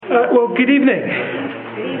Well, good evening.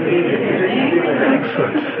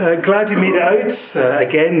 Excellent. Glad you made it out.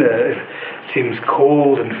 Again, it seems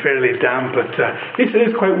cold and fairly damp, but at least it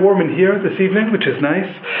is quite warm in here this evening, which is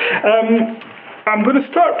nice. I'm going to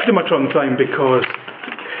start pretty much on time because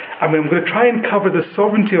I'm going to try and cover the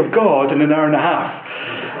sovereignty of God in an hour and a half.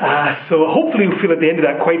 So hopefully you'll feel at the end of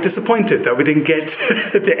that quite disappointed that we didn't get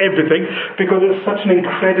to everything, because it's such an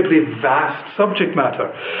incredibly vast subject matter.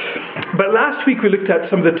 But last week we looked at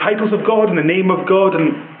some of the titles of God and the name of God,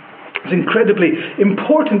 and it's incredibly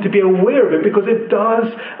important to be aware of it because it does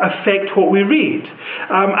affect what we read.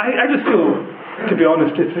 I just feel, to be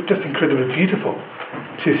honest, it's just incredibly beautiful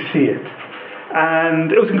to see it.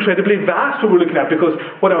 And it was incredibly vast what we're looking at, because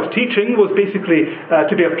what I was teaching was basically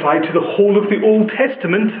to be applied to the whole of the Old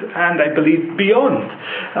Testament, and I believe beyond,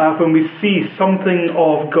 when we see something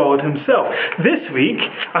of God himself. This week,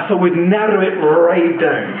 I thought we'd narrow it right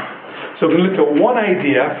down. So we're going to look at one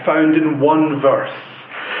idea found in one verse.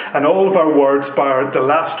 And all of our words, bar the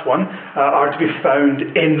last one, are to be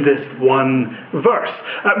found in this one verse.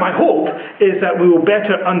 My hope is that we will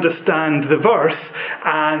better understand the verse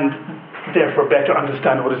and therefore better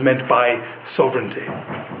understand what is meant by sovereignty.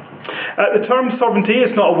 The term sovereignty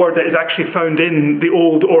is not a word that is actually found in the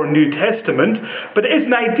Old or New Testament, but it is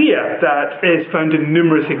an idea that is found in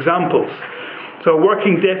numerous examples. So a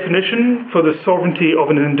working definition for the sovereignty of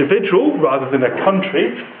an individual rather than a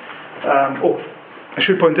country. I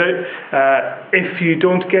should point out, if you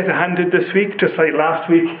don't get a handout this week, just like last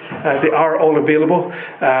week, they are all available,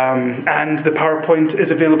 and the PowerPoint is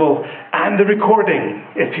available, and the recording,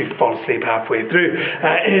 if you fall asleep halfway through,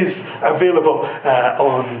 is available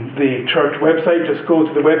on the church website. Just go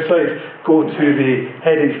to the website, go to the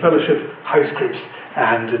Heading Fellowship House Groups,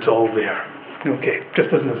 and it's all there. Okay,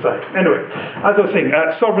 just as an aside. Anyway, as I was saying,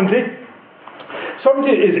 sovereignty.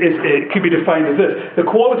 Sovereignty could be defined as this: the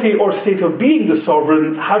quality or state of being the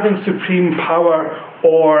sovereign, having supreme power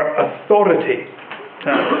or authority.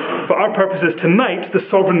 For our purposes tonight, the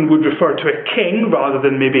sovereign would refer to a king rather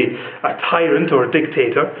than maybe a tyrant or a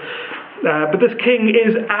dictator. But this king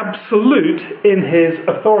is absolute in his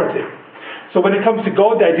authority. So when it comes to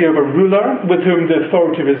God, the idea of a ruler with whom the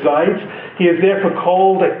authority resides, he is therefore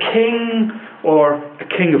called a king or a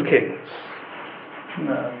king of kings.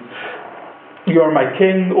 You are my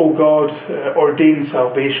king, O God, ordain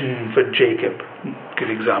salvation for Jacob.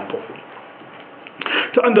 Good example.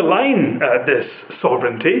 To underline this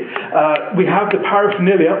sovereignty, we have the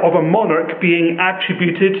paraphernalia of a monarch being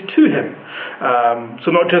attributed to him.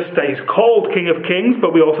 So not just that he's called King of Kings,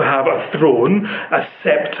 but we also have a throne, a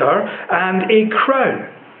scepter, and a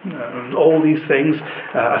crown. All these things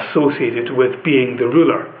associated with being the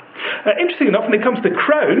ruler. Interesting enough, when it comes to the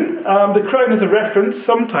crown is a reference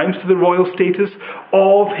sometimes to the royal status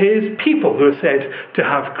of his people, who are said to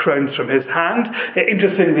have crowns from his hand.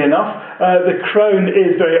 Interestingly enough, the crown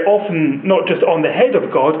is very often not just on the head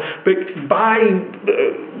of God, but by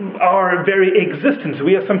our very existence.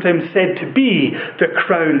 We are sometimes said to be the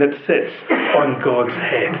crown that sits on God's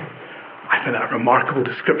head. I find that a remarkable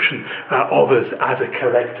description of us as a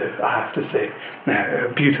collective, I have to say.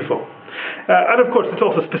 Beautiful. And of course, it's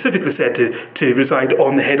also specifically said to reside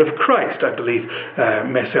on the head of Christ, I believe,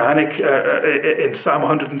 messianic in Psalm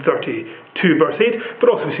 132, verse 8, but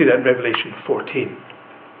also we see that in Revelation 14.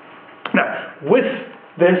 Now, with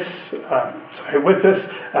this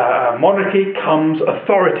monarchy comes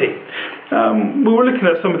authority. We were looking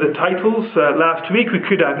at some of the titles last week. We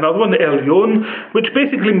could add another one, the Elyon, which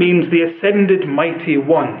basically means the ascended mighty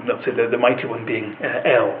one. Let's say the mighty one being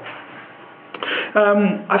El.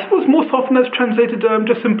 I suppose most often that's translated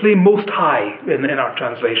just simply Most High in our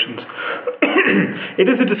translations. It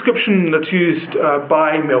is a description that's used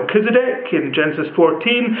by Melchizedek in Genesis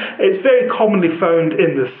 14. It's very commonly found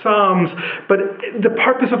in the Psalms, but the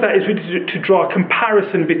purpose of that is really to draw a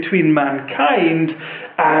comparison between mankind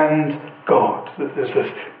and God. There's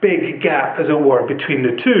this big gap, as it were, between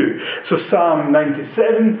the two. So Psalm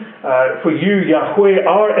 97, for you, Yahweh,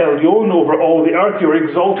 are Elyon over all the earth. You are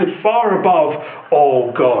exalted far above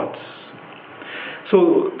all gods.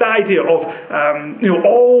 So the idea of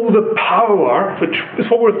all the power, which is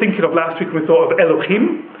what we were thinking of last week when we thought of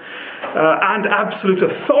Elohim, and absolute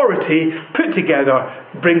authority put together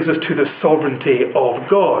brings us to the sovereignty of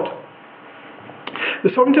God.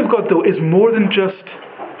 The sovereignty of God, though, is more than just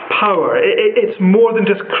power. It's more than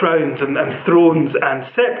just crowns and thrones and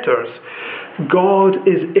scepters. God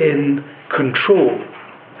is in control.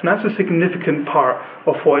 And that's a significant part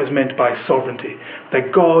of what is meant by sovereignty,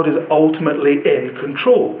 that God is ultimately in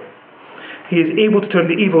control. He is able to turn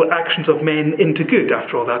the evil actions of men into good.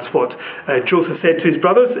 After all, that's what Joseph said to his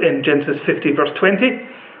brothers in Genesis 50, verse 20.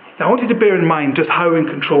 Now, I want you to bear in mind just how in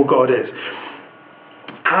control God is.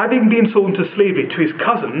 Having been sold into slavery to his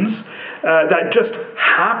cousins that just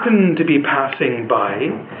happened to be passing by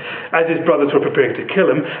as his brothers were preparing to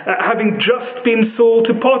kill him, having just been sold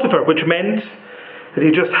to Potiphar, which meant that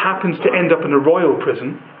he just happens to end up in a royal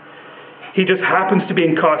prison. He just happens to be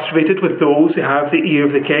incarcerated with those who have the ear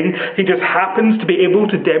of the king. He just happens to be able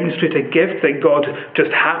to demonstrate a gift that God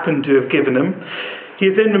just happened to have given him. He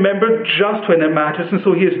is then remembered just when it matters, and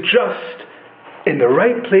so he is just in the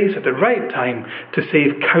right place at the right time to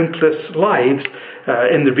save countless lives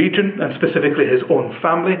in the region, and specifically his own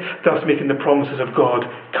family, thus making the promises of God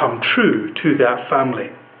come true to that family.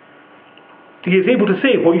 He is able to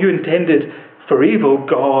say, what you intended for evil,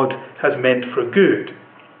 God has meant for good.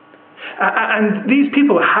 And these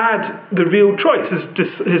people had the real choice.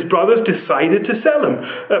 His brothers decided to sell him.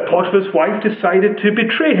 Potiphar's wife decided to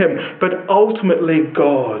betray him. But ultimately,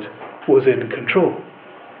 God was in control.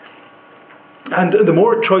 And the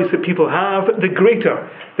more choice that people have, the greater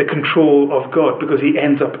the control of God, because he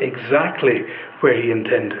ends up exactly where he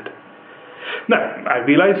intended. Now, I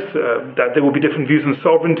realize that there will be different views on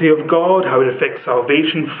sovereignty of God, how it affects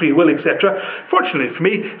salvation, free will, etc. Fortunately for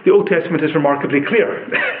me, the Old Testament is remarkably clear.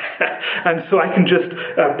 And so I can just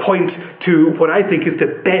point to what I think is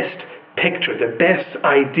the best picture, the best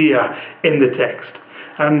idea in the text.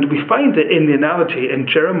 And we find it in the analogy in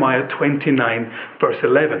Jeremiah 29, verse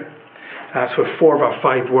 11. That's where 4 of our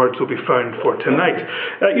 5 words will be found for tonight.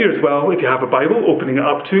 You as well, if you have a Bible, opening it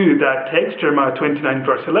up to that text, Jeremiah 29,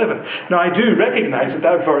 verse 11. Now, I do recognize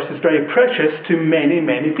that verse is very precious to many,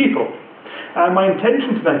 many people. My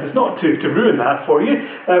intention tonight is not to ruin that for you.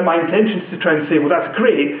 My intention is to try and say, well, that's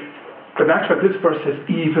great, but in actual fact, this verse says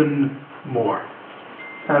even more.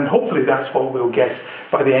 And hopefully that's what we'll get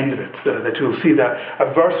by the end of it, that you'll see that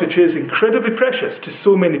a verse which is incredibly precious to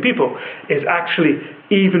so many people is actually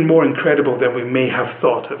even more incredible than we may have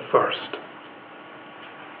thought at first.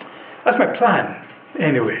 That's my plan,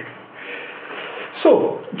 anyway.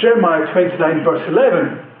 So, Jeremiah 29, verse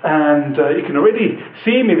 11, and you can already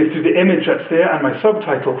see, maybe through the image that's there and my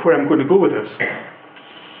subtitle, where I'm going to go with this.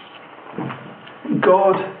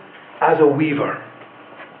 God as a weaver.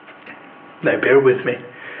 Now, bear with me.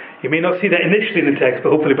 You may not see that initially in the text,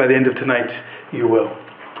 but hopefully by the end of tonight you will.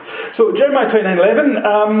 So Jeremiah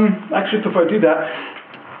 29:11. Actually, before I do that,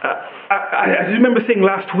 I remember saying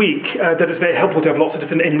last week that it's very helpful to have lots of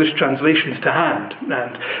different English translations to hand,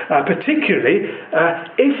 and particularly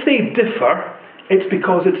if they differ, it's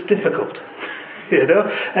because it's difficult. You know,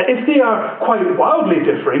 if they are quite wildly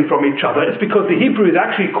differing from each other, it's because the Hebrew is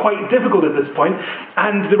actually quite difficult at this point,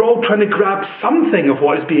 and they're all trying to grab something of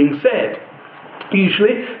what is being said.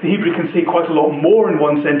 Usually, the Hebrew can say quite a lot more in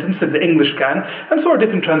one sentence than the English can, and so our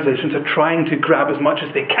different translations are trying to grab as much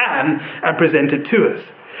as they can and present it to us.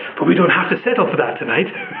 But we don't have to settle for that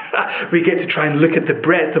tonight. We get to try and look at the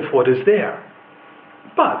breadth of what is there.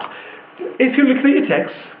 But if you're looking at your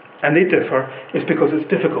texts and they differ, it's because it's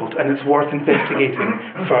difficult and it's worth investigating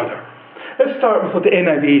further. Let's start with what the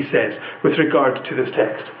NIV says with regard to this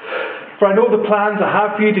text. For I know the plans I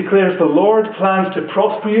have for you, declares the Lord, plans to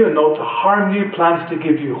prosper you and not to harm you, plans to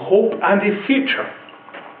give you hope and a future.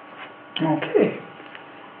 Okay.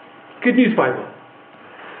 Good news, Bible.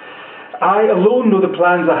 I alone know the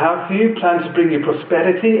plans I have for you, plans to bring you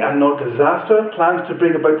prosperity and not disaster, plans to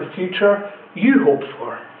bring about the future you hope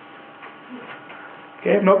for.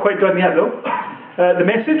 Okay, I'm not quite done yet though. The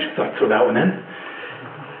message, I'll throw that one in.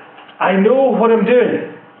 I know what I'm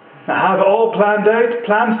doing. I have it all planned out,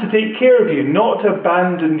 plans to take care of you, not to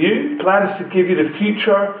abandon you, plans to give you the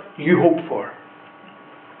future you hope for.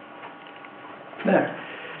 Now,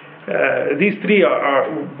 these three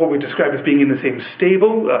are what we describe as being in the same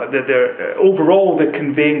stable. Overall, they're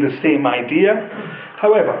conveying the same idea.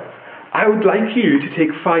 However, I would like you to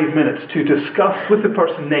take 5 minutes to discuss with the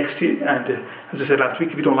person next to you, and as I said last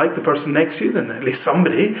week, if you don't like the person next to you, then at least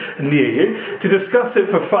somebody near you, to discuss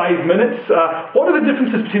it for 5 minutes. What are the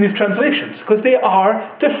differences between these translations? Because they are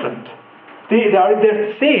different.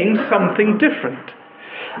 They're saying something different.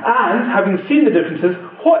 And having seen the differences,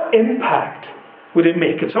 what impact would it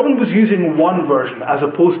make? If someone was using one version as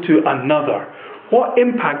opposed to another, what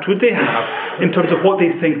impact would they have in terms of what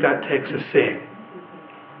they think that text is saying?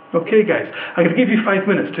 Okay, guys, I'm going to give you 5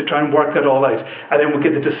 minutes to try and work that all out, and then we'll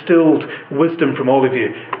get the distilled wisdom from all of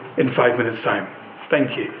you in 5 minutes' time.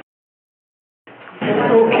 Thank you.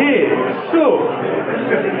 Okay, so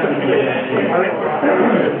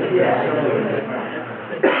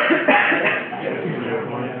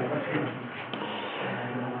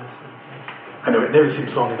I know, it never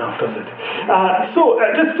seems long enough, does it?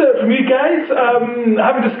 Just from you guys,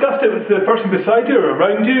 having discussed it with the person beside you or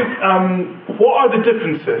around you, what are the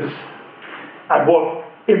differences and what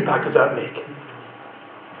impact does that make?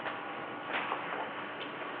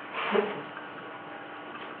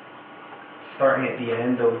 Starting at the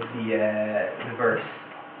end of the verse,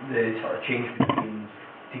 the sort of change between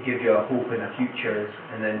to give you a hope and a future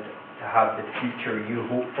and then to have the future you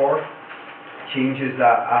hope for changes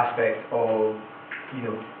that aspect of,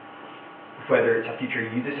 whether it's a future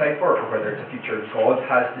you decide for or whether it's a future God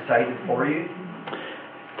has decided for you.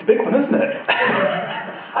 It's a big one, isn't it?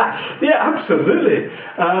 Yeah, absolutely.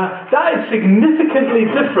 That is significantly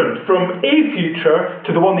different from a future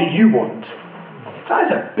to the one that you want. That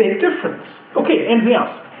is a big difference. Okay, anything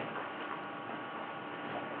else?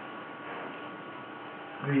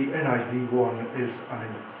 The NIV one is an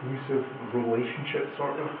inclusive relationship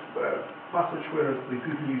sort of passage, whereas the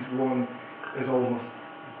Good News one is almost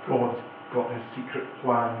God's got his secret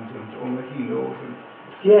plans and only he knows. And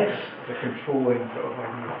yes. It's a controlling sort of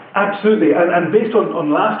idea. Absolutely, and based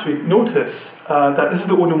on last week, notice that this is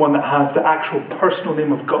the only one that has the actual personal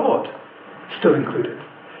name of God still included.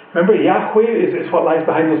 Remember, Yahweh is what lies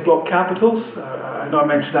behind those block capitals. I know I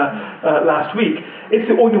mentioned that last week. It's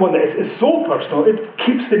the only one that is so personal, it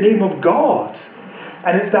keeps the name of God.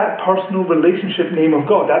 And it's that personal relationship name of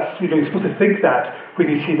God. That's, you're supposed to think that when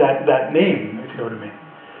you see that name, if you know what I mean.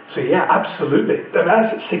 So yeah, absolutely. And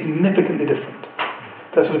that's significantly different.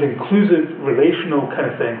 That sort of inclusive, relational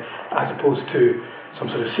kind of thing, as opposed to some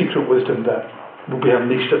sort of secret wisdom that will be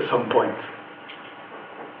unleashed at some point.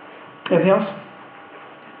 Anything else?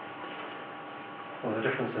 Well, the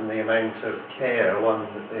difference in the amount of care, one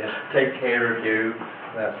is to take care of you,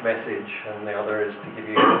 that's message, and the other is to give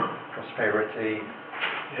you prosperity,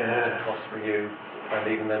 to prosper you, and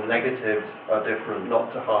even the negatives are different,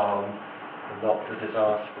 not to harm, and not to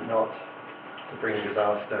disaster, not to bring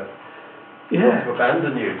disaster, not to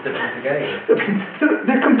abandon you, different again.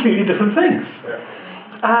 They're completely different things. Yeah.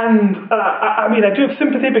 And I do have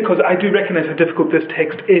sympathy because I do recognise how difficult this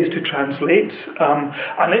text is to translate.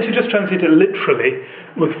 Unless you just translate it literally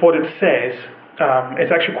with what it says,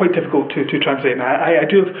 it's actually quite difficult to translate. And I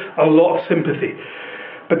do have a lot of sympathy.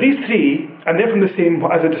 But these three, and they're from the same,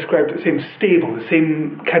 as I described, the same stable, the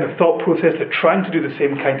same kind of thought process. They're trying to do the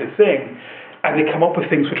same kind of thing, and they come up with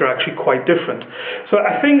things which are actually quite different. So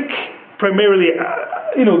I think primarily,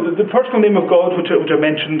 the personal name of God, which I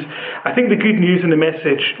mentioned, I think the Good News and the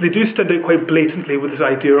Message, they do stand out quite blatantly with this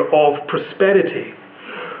idea of prosperity,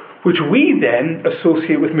 which we then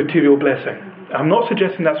associate with material blessing. I'm not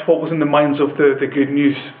suggesting that's what was in the minds of the Good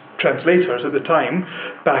News translators at the time.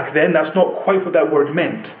 Back then, that's not quite what that word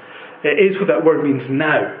meant. It is what that word means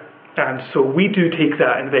now. And so we do take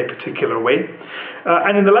that in a very particular way.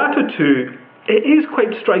 And in the latter two, it is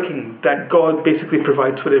quite striking that God basically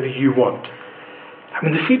provides whatever you want.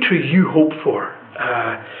 The future you hope for.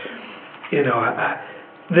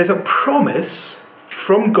 There's a promise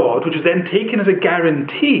from God which is then taken as a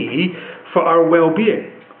guarantee for our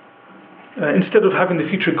well-being. Instead of having the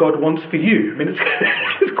future God wants for you.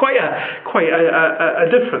 It's quite a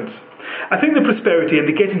difference. I think the prosperity and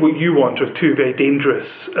the getting what you want are two very dangerous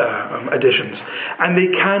additions. And they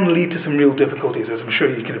can lead to some real difficulties, as I'm sure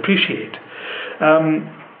you can appreciate.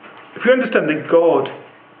 If you understand that God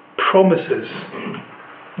promises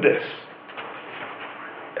this,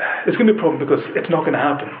 it's going to be a problem because it's not going to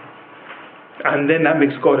happen. And then that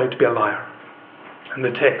makes God out to be a liar. And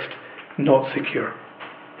the text not secure.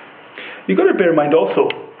 You've got to bear in mind also,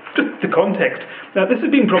 just the context. Now, this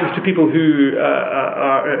is being promised to people who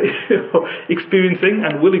are experiencing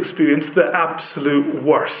and will experience the absolute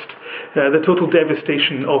worst. The total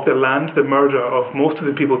devastation of their land, the murder of most of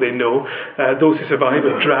the people they know. Those who survive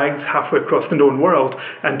are dragged halfway across the known world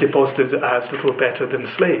and deposited as little better than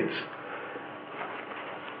slaves.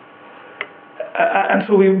 And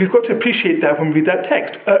so we've got to appreciate that when we read that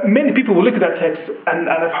text. Many people will look at that text, and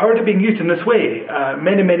I've heard it being used in this way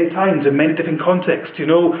many, many times in many different contexts.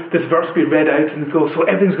 This verse will be read out and go, so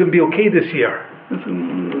everything's going to be okay this year.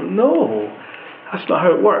 No, that's not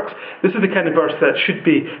how it works. This is the kind of verse that should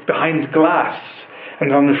be behind glass,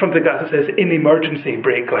 and on the front of the glass it says, in emergency,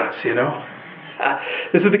 break glass,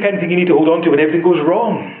 This is the kind of thing you need to hold on to when everything goes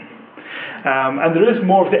wrong. And there is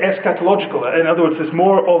more of the eschatological. In other words, there's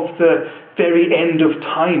more of the very end of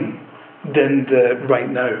time than the right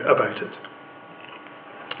now about it.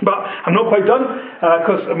 But I'm not quite done,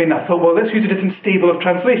 because I thought, well, let's use a different stable of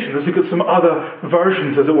translation. Let's look at some other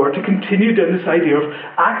versions, as it were, to continue down this idea of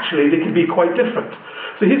actually they can be quite different.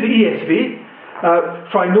 So here's the ESV.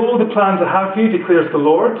 For I know the plans I have for you, declares the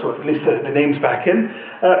Lord, so at least the name's back in.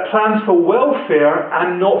 Plans for welfare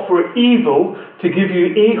and not for evil, to give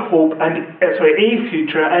you a hope and a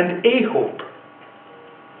future and a hope.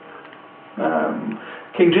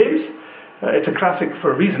 King James, it's a classic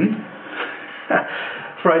for a reason.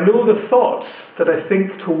 For I know the thoughts that I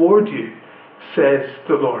think toward you, says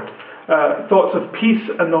the Lord. Thoughts of peace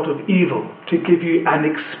and not of evil, to give you an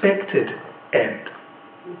expected end.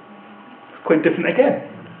 Quite different again.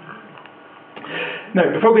 Now,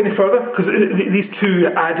 before we go any further, because these two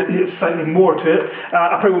add slightly more to it,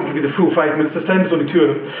 I probably won't give you the full 5 minutes this time, there's only two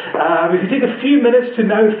of them. If you take a few minutes to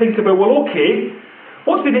now think about, well, okay,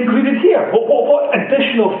 what's been included here? What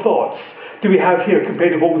additional thoughts do we have here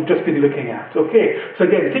compared to what we've just been looking at? Okay, so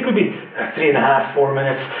again, I think it would be 3.5, 4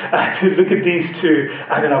 minutes to look at these two,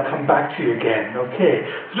 and then I'll come back to you again. Okay,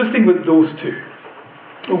 so just think about those two.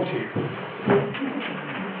 Over to you.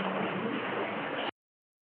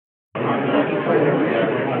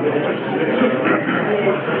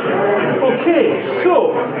 Okay,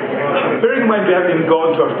 so, bearing in mind we haven't even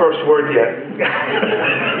gone to our first word yet.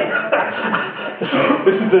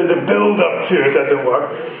 This is the build-up to it, as it were.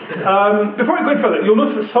 Before I go any further, you'll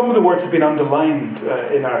notice that some of the words have been underlined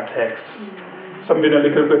in our text. Some of you now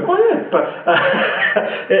look at it going, oh yeah, but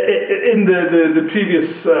in the previous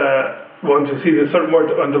ones, you'll see there's certain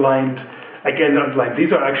words underlined. Again, underlined.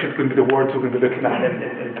 These are actually going to be the words we're going to be looking at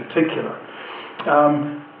in particular.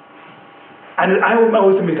 And I'm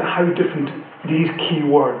always amazed at how different these key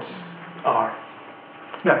words are.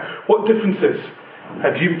 Now, what differences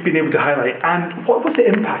have you been able to highlight, and what was the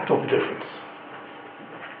impact of the difference?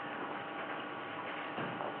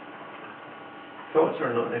 Thoughts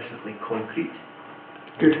are not necessarily concrete.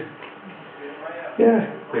 Good. Yeah.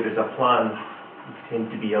 Whereas a plan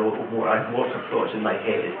tend to be a little more. I have lots of thoughts in my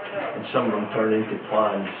head, and some of them turn into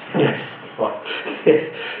plans. Yes. But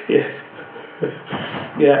yes.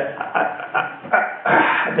 Yeah.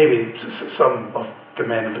 Maybe some of the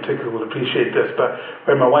men in particular will appreciate this, but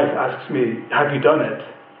when my wife asks me, "Have you done it?"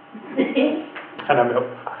 and I'm like,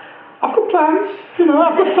 I've got plans,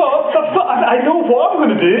 I've got thoughts, I know what I'm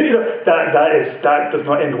going to do. That does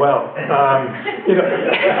not end well. See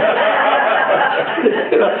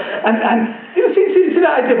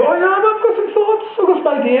that idea of, I've got some thoughts, I've got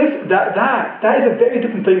some ideas. That is a very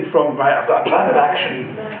different thing from, right, I've got a plan of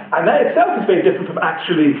action. And that itself is very different from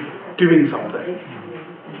actually doing something.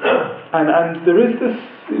 And there is this,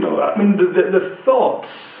 the thoughts,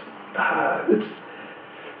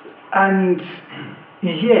 and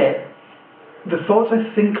yet, the thoughts I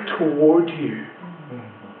think toward you,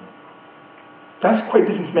 that's quite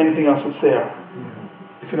different from anything else that's there,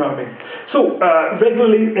 if you know what I mean. So,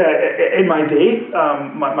 regularly in my day,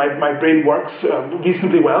 my brain works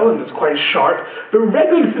reasonably well, and it's quite sharp, but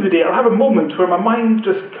regularly through the day I'll have a moment where my mind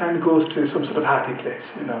just kind of goes to some sort of happy place,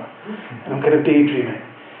 and I'm kind of daydreaming,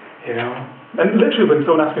 And literally when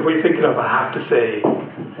someone asks me, what are you thinking of, I have to say,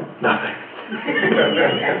 nothing.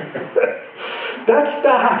 That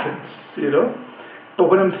happens, But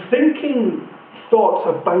when I'm thinking thoughts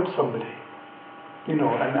about somebody, and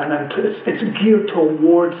it's geared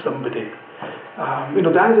towards somebody,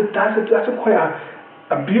 that's quite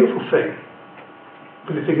a beautiful thing.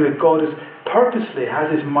 When you're thinking that God purposely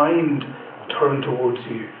has His mind turned towards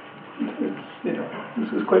you,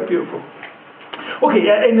 this is quite beautiful. Okay,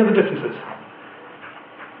 any other differences?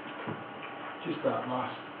 Just that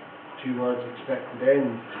last two words, expected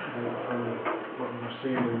end, and what we were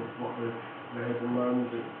saying and what we read and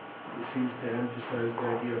learned, it seems to emphasise the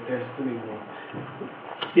idea of destiny more.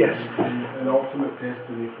 Yes. An ultimate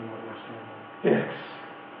destiny from what you're saying. Yes.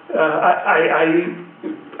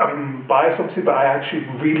 I'm biased obviously, but I actually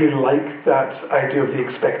really like that idea of the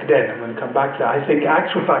expected end. I'm going to come back to that. I think,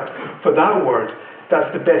 actual fact, for that word,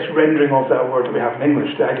 that's the best rendering of that word that we have in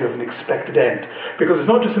English, the idea of an expected end. Because it's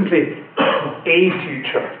not just simply a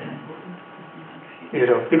future. You're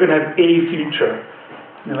going to have a future.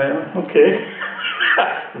 You're like, okay,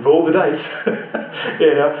 roll the dice.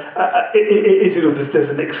 There's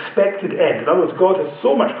an expected end. In other words, God has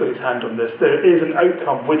so much put His hand on this, there is an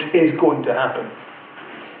outcome which is going to happen.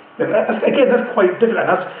 And again, that's quite different, and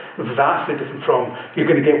that's vastly different from you're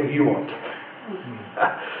going to get what you want.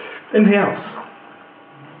 Anything else?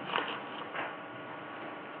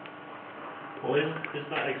 Well, is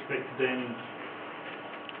that expected end,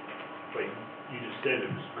 like you just said,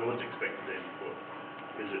 it was God's expected end, but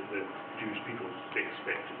is it the Jewish people's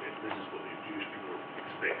expected end? This is what the Jewish people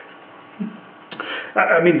expect.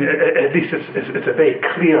 I mean, at least it's a very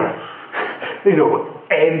clear,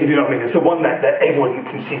 end, if you know what I mean. It's the one that everyone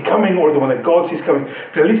can see coming, or the one that God sees coming.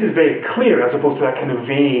 But at least it's very clear, as opposed to that kind of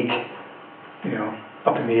vague,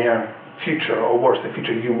 up in the air future, or worse, the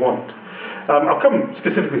future you want. I'll come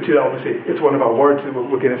specifically to that. Obviously, it's one of our words.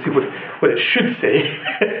 We're going to see what it should say,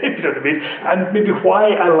 if you know what I mean, and maybe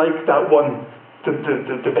why I like that one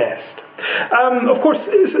the best. Of course,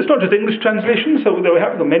 it's not just English translations. So we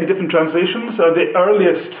have got many different translations. The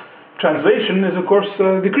earliest translation is, of course,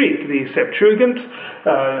 the Greek, the Septuagint,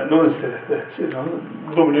 known as the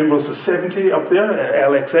Roman numerals of 70 up there,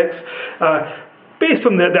 LXX. Based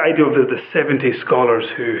on the idea of the 70 scholars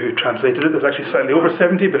who translated it. There's actually slightly over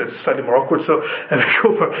 70, but it's slightly more awkward. So we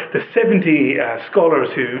go for the 70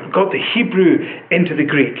 scholars who got the Hebrew into the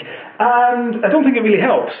Greek. And I don't think it really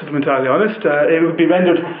helps, if I'm entirely honest. It would be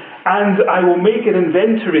rendered, and I will make an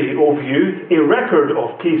inventory of you, a record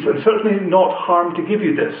of peace, and certainly not harm to give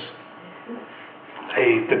you this.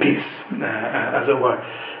 The peace, as it were.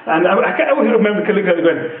 And I always remember looking at it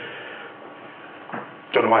going,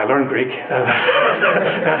 don't know why I learned Greek.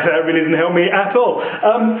 That really didn't help me at all.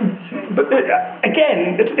 But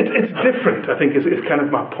again, it's different, I think, is kind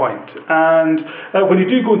of my point. And when you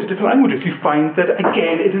do go into different languages, you find that,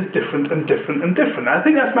 again, it is different and different and different. And I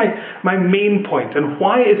think that's my main point, and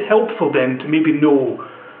why it's helpful then to maybe know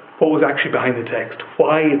what was actually behind the text,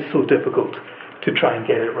 why it's so difficult to try and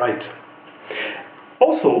get it right.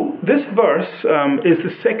 Also, this verse is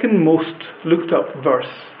the second most looked up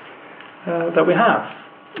verse that we have.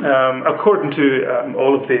 According to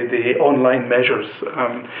all of the online measures,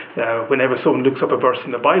 whenever someone looks up a verse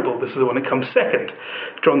in the Bible, this is the one that comes second.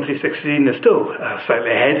 John 3:16 is still slightly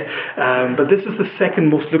ahead, but this is the second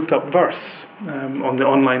most looked up verse on the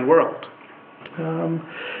online world.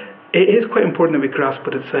 It is quite important that we grasp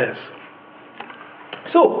what it says.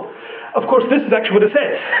 So, of course, this is actually what it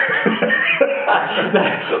says.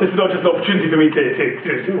 This is not just an opportunity for me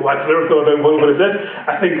to wax lyrical about what it says.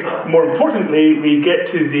 I think, more importantly, we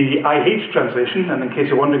get to the IH translation, and in case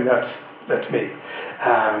you're wondering, that's me.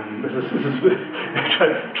 This is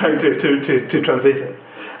trying to translate it.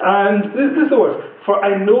 And this is the words. For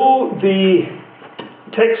I know the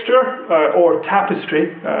texture or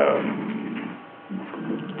tapestry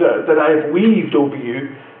that I have weaved over you,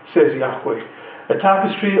 says Yahweh. A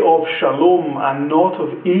tapestry of shalom and not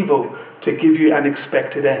of evil, to give you an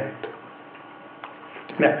expected end.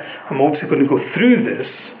 Now, I'm obviously going to go through this,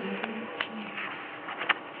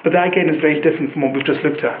 but that again is very different from what we've just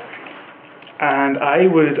looked at. And I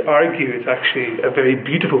would argue it's actually a very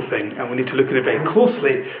beautiful thing, and we need to look at it very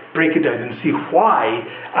closely, break it down, and see why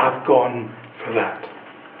I've gone for that.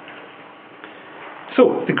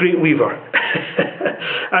 So, the Great Weaver.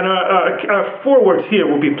 And our four words here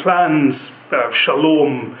will be plans,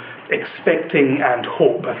 shalom, expecting, and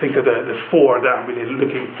hope. I think are the four that I'm really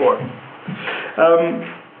looking for.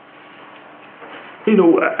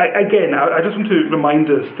 I just want to remind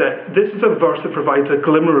us that this is a verse that provides a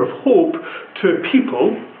glimmer of hope to a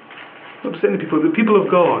people, not just any people, the people of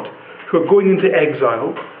God, who are going into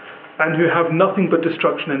exile and who have nothing but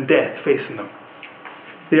destruction and death facing them.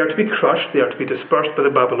 They are to be crushed, they are to be dispersed by the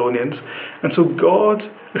Babylonians, and so God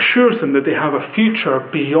assures them that they have a future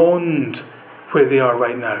beyond where they are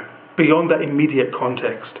right now, beyond that immediate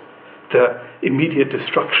context, the immediate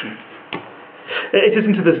destruction. It is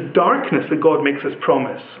into this darkness that God makes his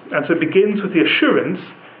promise, and so it begins with the assurance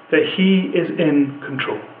that he is in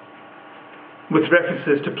control, with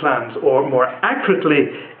references to plans, or more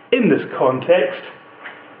accurately, in this context,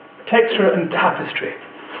 texture and tapestry.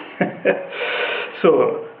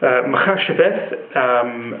 So, Machasheveth,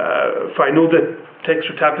 for I know the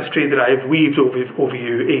texture tapestry that I have weaved over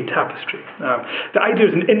you, a tapestry. The idea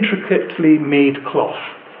is an intricately made cloth.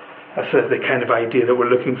 That's the kind of idea that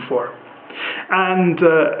we're looking for. And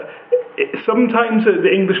sometimes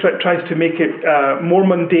the English tries to make it more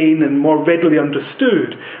mundane and more readily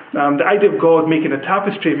understood. The idea of God making a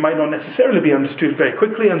tapestry might not necessarily be understood very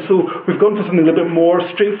quickly, and so we've gone for something a little bit more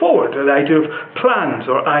straightforward, the idea of plans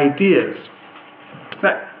or ideas.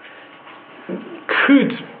 That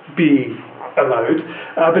could be allowed,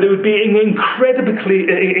 but it would be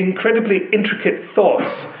incredibly intricate thoughts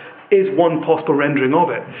is one possible rendering of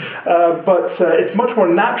it. But it's much more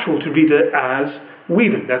natural to read it as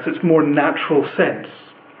weaving. That's its more natural sense.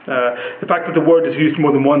 The fact that the word is used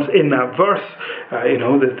more than once in that verse,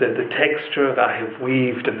 the texture that I have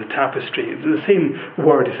weaved and the tapestry, the same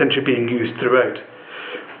word essentially being used throughout.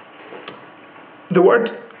 The word,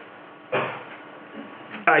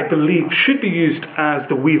 I believe, should be used as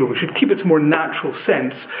the weaver. We should keep its more natural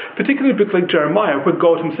sense, particularly in a book like Jeremiah, where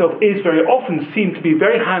God himself is very often seen to be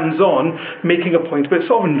very hands-on, making a point about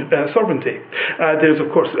sovereignty. There's,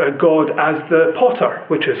 of course, God as the potter,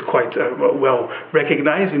 which is quite well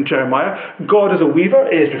recognized in Jeremiah. God as a weaver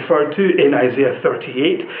is referred to in Isaiah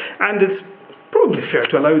 38, and it's probably fair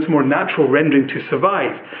to allow its more natural rendering to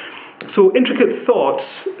survive. So intricate thoughts,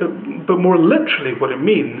 but more literally what it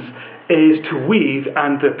means is to weave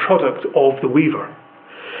and the product of the weaver.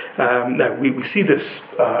 Now, we see this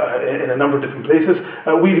in a number of different places.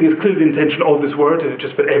 Weaving is clearly the intention of this word,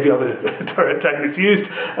 just about every other time it's used.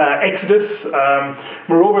 Exodus,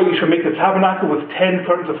 moreover, you shall make the tabernacle with 10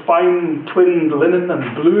 curtains of fine twinned linen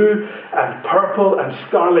and blue and purple and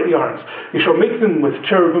scarlet yarns. You shall make them with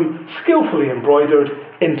cherubim skillfully embroidered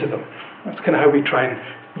into them. That's kind of how we try and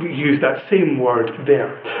use that same word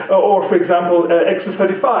there. Or, for example, Exodus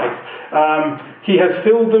 35. He has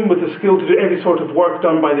filled them with the skill to do every sort of work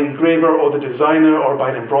done by the engraver or the designer or by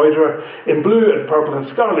an embroiderer in blue and purple and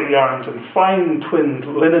scarlet yarns and fine twinned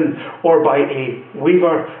linen, or by a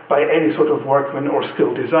weaver, by any sort of workman or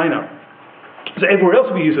skilled designer. So everywhere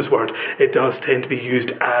else we use this word, it does tend to be used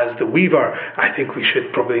as the weaver. I think we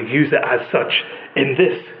should probably use it as such in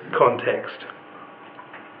this context.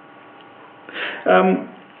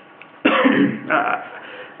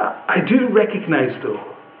 I do recognise, though,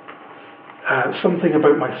 something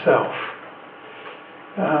about myself.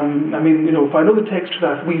 If I know the text that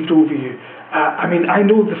I've weaved over you, I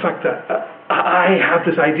know the fact that I have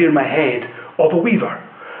this idea in my head of a weaver.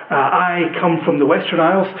 I come from the Western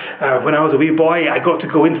Isles. When I was a wee boy, I got to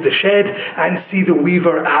go into the shed and see the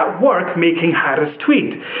weaver at work making Harris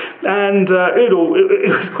tweed. And, it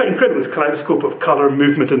was quite incredible, this kaleidoscope of colour,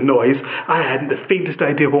 movement and noise. I hadn't the faintest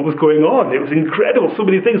idea what was going on. It was incredible, so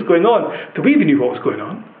many things going on. The weaver knew what was going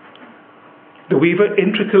on. The weaver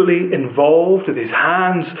intricately involved with his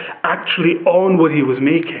hands actually on what he was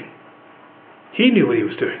making. He knew what he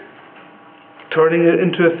was doing, turning it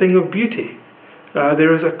into a thing of beauty.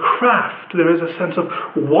 There is a craft, there is a sense of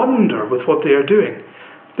wonder with what they are doing.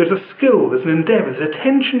 There's a skill, there's an endeavour, there's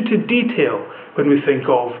attention to detail when we think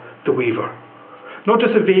of the weaver. Not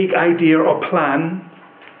just a vague idea or plan,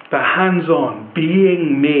 but hands-on,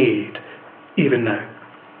 being made, even now.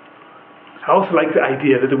 I also like the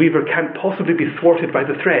idea that the weaver can't possibly be thwarted by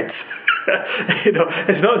the threads.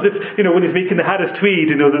 It's not as if, when he's making the Harris tweed,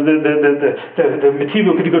 the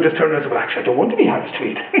material could go just turn around and say, well, actually, I don't want to be Harris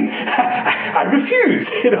tweed. I refuse.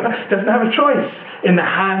 Doesn't have a choice in the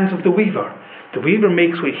hands of the weaver. The weaver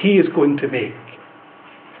makes what he is going to make.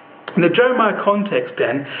 In the Jeremiah context,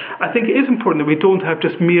 then, I think it is important that we don't have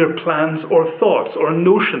just mere plans or thoughts or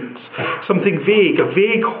notions, something vague, a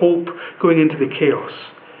vague hope going into the chaos.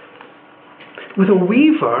 With a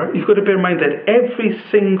weaver, you've got to bear in mind that every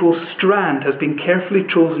single strand has been carefully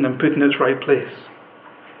chosen and put in its right place.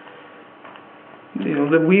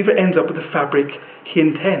 The weaver ends up with the fabric he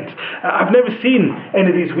intends. I've never seen any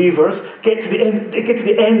of these weavers get to the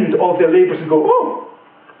end of their labours and go, oh,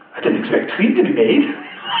 I didn't expect tweed to be made.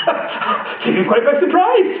 Taken quite by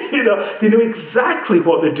surprise. They know exactly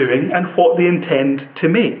what they're doing and what they intend to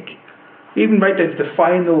make, even right down to the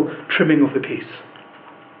final trimming of the piece.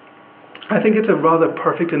 I think it's a rather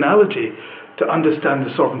perfect analogy to understand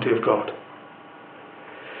the sovereignty of God.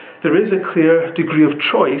 There is a clear degree of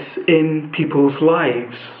choice in people's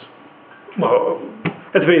lives. Well,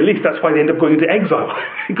 at the very least, that's why they end up going into exile,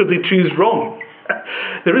 because they choose wrong.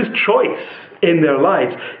 There is choice in their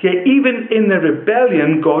lives, yet even in their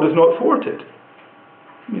rebellion, God is not thwarted.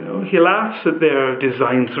 He laughs at their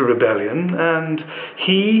designs for rebellion, and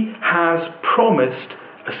he has promised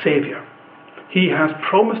a Saviour. He has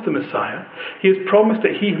promised the Messiah. He has promised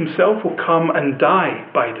that he himself will come and die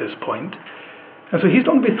by this point. And so he's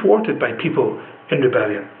not going to be thwarted by people in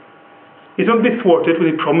rebellion. He's not going to be thwarted when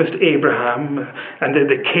he promised Abraham and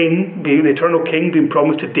the king, the eternal king being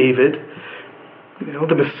promised to David,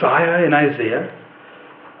 the Messiah in Isaiah.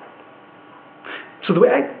 So the way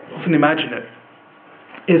I often imagine it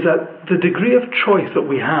is that the degree of choice that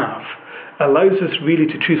we have allows us really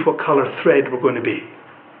to choose what colour thread we're going to be.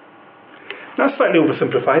 That's slightly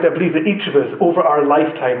oversimplified. I believe that each of us, over our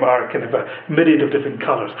lifetime, are kind of a myriad of different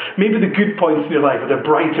colours. Maybe the good points in your life are the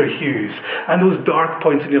brighter hues, and those dark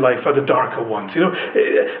points in your life are the darker ones.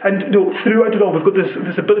 And throughout it all, we've got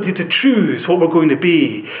this ability to choose what we're going to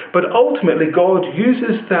be. But ultimately, God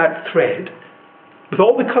uses that thread, with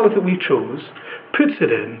all the colours that we chose, puts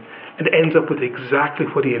it in, and ends up with exactly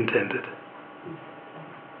what he intended.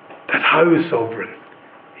 That's how sovereign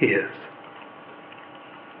he is.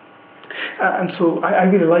 And so I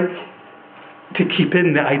really like to keep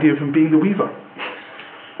in the idea of him being the weaver.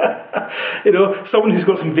 Someone who's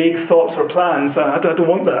got some vague thoughts or plans, I don't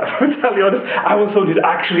want that. I'm totally honest. I want someone who's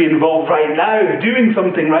actually involved right now, doing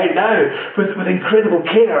something right now, with incredible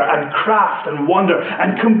care and craft and wonder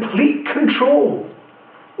and complete control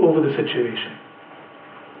over the situation.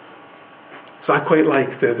 So I quite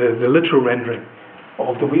like the literal rendering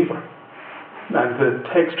of the weaver. and the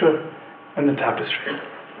texture and the tapestry.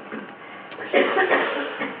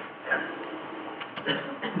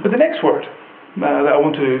 But the next word that I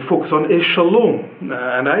want to focus on is shalom,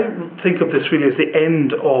 and I think of this really as the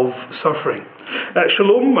end of suffering.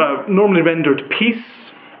 Shalom, normally rendered peace,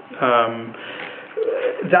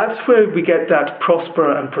 that's where we get that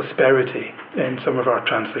prosper and prosperity in some of our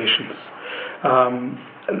translations.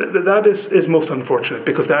 That is most unfortunate,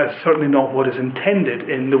 because that is certainly not what is intended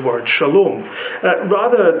in the word shalom.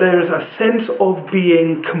 Rather, there is a sense of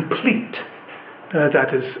being complete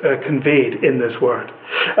that is conveyed in this word.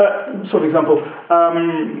 So, for example,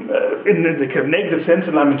 in the kind of negative sense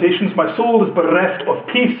in Lamentations, my soul is bereft of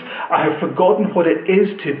peace. I have forgotten what it is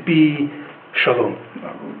to be shalom,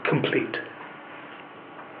 complete.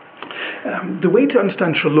 The way to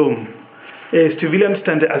understand shalom is to really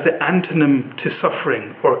understand it as the antonym to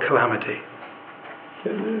suffering or calamity.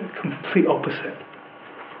 The complete opposite.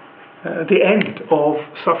 The end of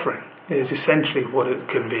suffering is essentially what it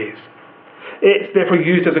conveys. It's therefore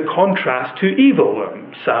used as a contrast to evil,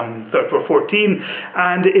 Psalm 34:14,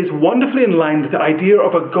 and it is wonderfully in line with the idea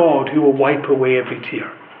of a God who will wipe away every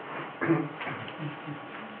tear.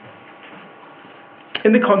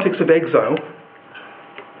 In the context of exile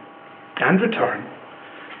and return,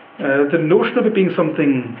 the notion of it being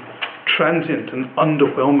something transient and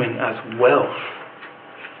underwhelming as wealth,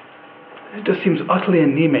 it just seems utterly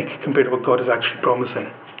anemic compared to what God is actually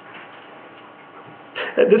promising.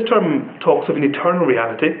 This term talks of an eternal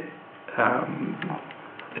reality.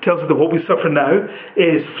 It tells us that what we suffer now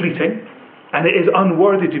is fleeting, and it is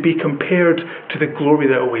unworthy to be compared to the glory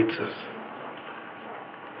that awaits us.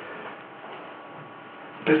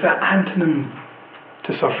 But it's that antonym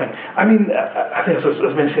to suffering. I mean, I think as I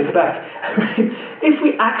was mentioning at the back, I mean, if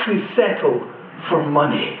we actually settle for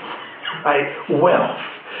money, right, wealth,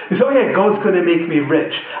 you say, oh yeah, God's going to make me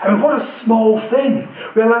rich. I mean, what a small thing.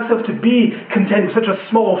 We allow ourselves to be content with such a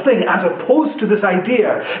small thing, as opposed to this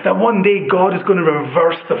idea that one day God is going to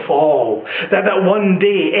reverse the fall, that one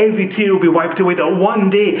day every tear will be wiped away, that one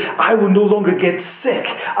day I will no longer get sick,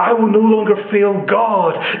 I will no longer fail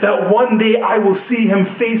God, that one day I will see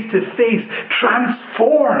Him face to face,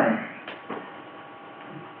 transformed.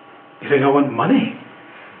 You think I want money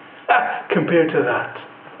compared to that?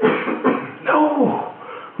 No.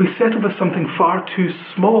 We settle for something far too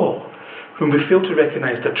small when we fail to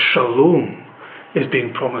recognize that shalom is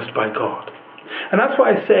being promised by God. And that's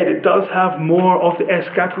why I said it does have more of the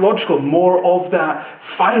eschatological, more of that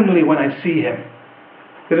finally when I see Him,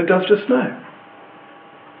 than it does just now.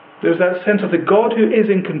 There's that sense of the God who is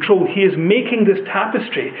in control. He is making this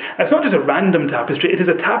tapestry. It's not just a random tapestry, it is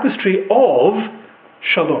a tapestry of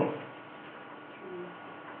shalom.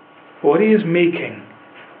 What He is making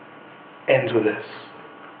ends with this.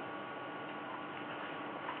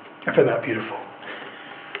 I find that beautiful.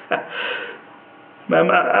 As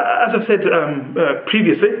I've said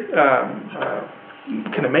previously,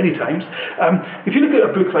 kind of many times, if you look at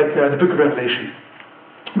a book like the Book of Revelation,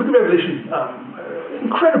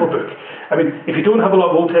 incredible book. I mean, if you don't have a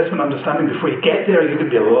lot of Old Testament understanding before you get there, you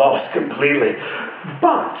could be lost completely.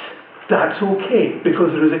 But that's okay,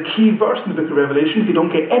 because there is a key verse in the Book of Revelation. If you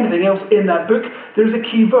don't get anything else in that book, there is a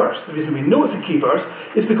key verse. The reason we know it's a key verse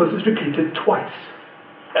is because it's repeated twice.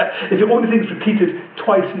 It's the only thing that's repeated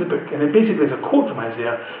twice in the book, and it basically is a quote from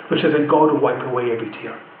Isaiah, which says that God will wipe away every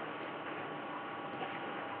tear.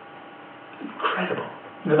 Incredible.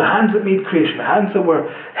 You know, the hands that made creation, the hands that were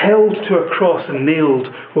held to a cross and nailed,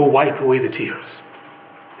 will wipe away the tears.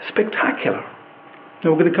 Spectacular.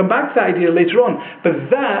 Now we're going to come back to that idea later on, but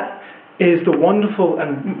that is the wonderful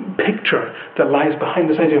picture that lies behind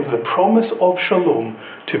this idea of the promise of shalom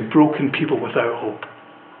to broken people without hope.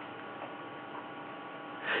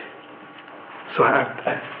 So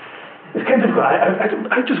it's kind of difficult.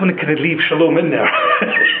 I just want to kind of leave shalom in there.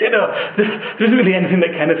 You know, there isn't really anything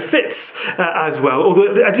that kind of fits as well.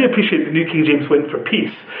 Although I do appreciate the New King James went for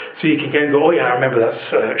peace, so you can kind of go, oh yeah, I remember that's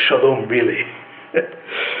shalom really.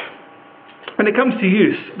 When it comes to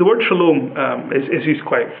use, the word shalom is used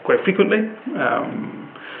quite frequently.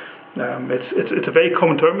 It's a very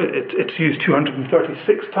common term. It's used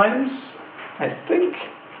 236 times, I think.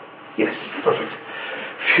 Yes, perfect.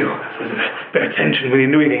 Phew, there's a bit of tension when you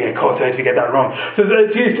know you're going to get caught out if you get that wrong. So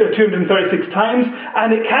it's used 236 times,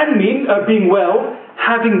 and it can mean being well,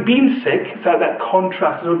 having been sick, so that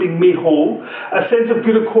contrast of being made whole, a sense of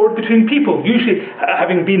good accord between people, usually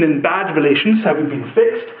having been in bad relations, having been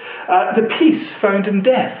fixed, the peace found in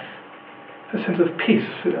death, a sense of peace,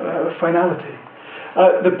 finality.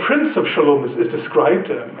 The Prince of Shalom is described,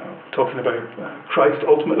 talking about Christ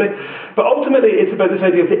ultimately. But ultimately it's about this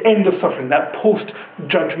idea of the end of suffering, that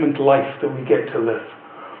post-judgment life that we get to live.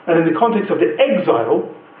 And in the context of the exile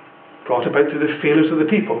brought about through the failures of the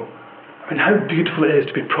people, I mean, how beautiful it is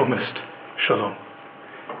to be promised shalom.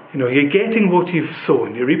 You know, you're getting what you've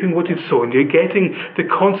sown, you're reaping what you've sown, you're getting the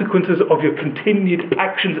consequences of your continued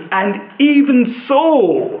actions, and even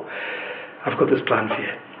so, I've got this plan for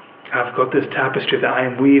you. I've got this tapestry that I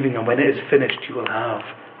am weaving, and when it is finished, you will have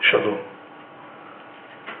shalom.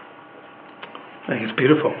 I think it's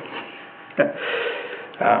beautiful.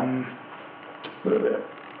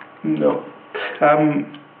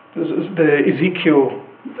 The Ezekiel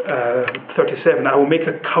 37, I will make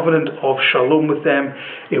a covenant of shalom with them.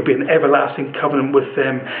 It will be an everlasting covenant with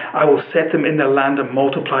them. I will set them in their land and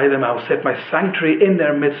multiply them. I will set my sanctuary in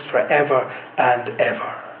their midst forever and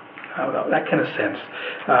ever. That kind of sense.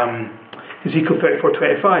 Ezekiel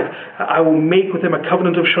 34:25, I will make with them a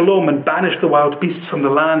covenant of shalom and banish the wild beasts from the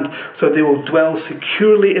land, so that they will dwell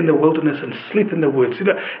securely in the wilderness and sleep in the woods. You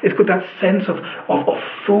know, it's got that sense of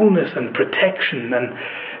fullness and protection, and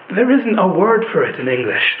there isn't a word for it in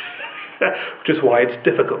English, which is why it's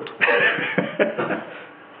difficult.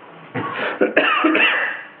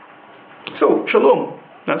 So, shalom.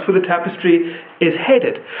 That's where the tapestry is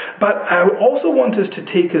headed. But I also want us to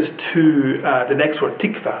take us to the next word,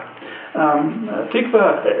 tikva.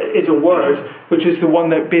 Tikva is a word which is the one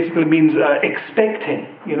that basically means expecting,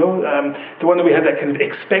 you know, the one that we have that kind of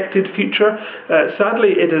expected future.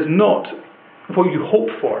 Sadly, it is not what you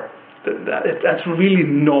hope for. That's really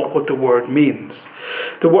not what the word means.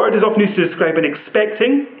 The word is often used to describe an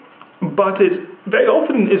expecting, but it very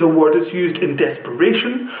often is a word that's used in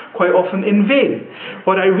desperation, quite often in vain.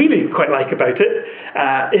 What I really quite like about it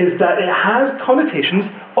is that it has connotations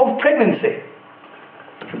of pregnancy.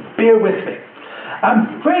 Bear with me.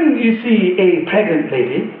 When you see a pregnant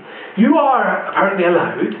lady, you are apparently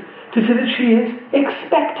allowed to say that she is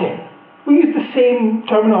expecting. We use the same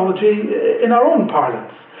terminology in our own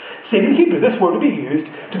parlance. Same in Hebrew, this word would be used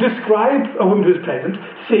to describe a woman who is pregnant,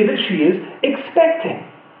 to say that she is expecting.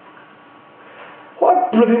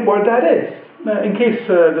 What a brilliant word that is. In case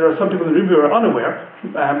there are some people in the room who are unaware,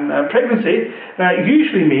 pregnancy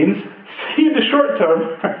usually means, see in the short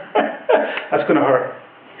term, that's going to hurt.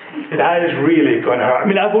 That is really going to hurt. I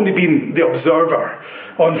mean, I've only been the observer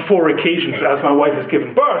on 4 occasions as my wife has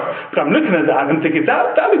given birth, but I'm looking at that and I'm thinking,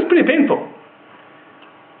 that looks pretty painful.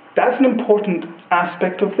 That's an important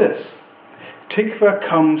aspect of this. Tikva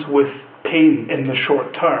comes with pain in the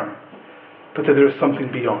short term, but that there is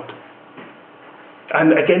something beyond.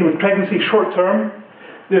 And again, with pregnancy short term,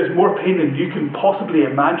 there's more pain than you can possibly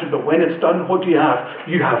imagine, but when it's done, what do you have?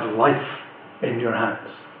 You have life in your hands.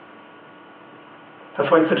 That's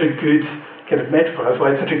why it's such a good kind of metaphor. That's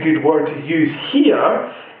why it's such a good word to use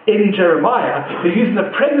here in Jeremiah. They're using the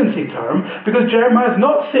pregnancy term because Jeremiah is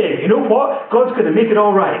not saying, you know what, God's going to make it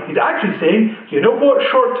all right. He's actually saying, you know what,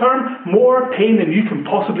 short term, more pain than you can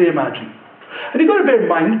possibly imagine. And you've got to bear in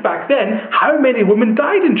mind, back then, how many women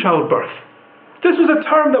died in childbirth. This was a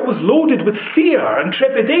term that was loaded with fear and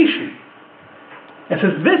trepidation. It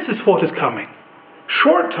says, this is what is coming.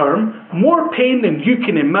 Short term, more pain than you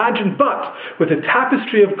can imagine, but with the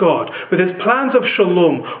tapestry of God, with His plans of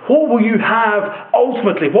shalom, what will you have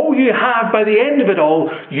ultimately? What will you have by the end of it all?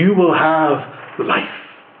 You will have life.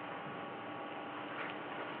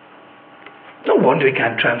 No wonder we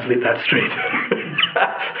can't translate that straight.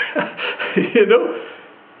 You know?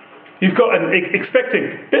 You've got an expecting,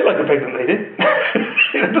 a bit like a pregnant lady.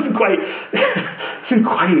 It doesn't quite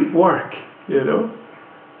work, you know.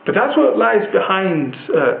 But that's what lies behind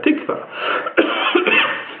tikva.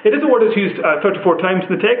 It is a word that's used 34 times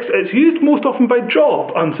in the text. It's used most often by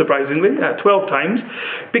Job, unsurprisingly, 12 times,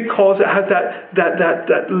 because it has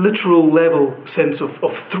that literal level sense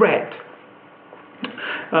of threat.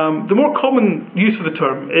 The more common use of the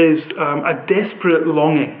term is a desperate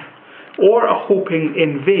longing, or a hoping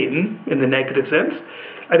in vain, in the negative sense,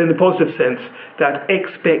 and in the positive sense, that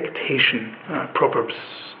expectation, Proverbs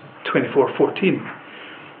 24:14.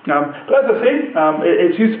 But as I say,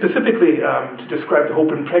 it's used specifically to describe the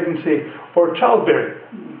hope in pregnancy or childbearing.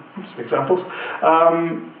 Some examples.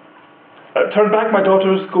 Turn back, my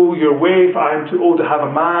daughters, go your way, if I am too old to have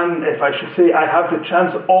a man. If I should say I have the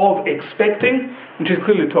chance of expecting, which is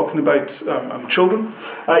clearly talking about children.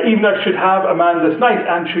 Even I should have a man this night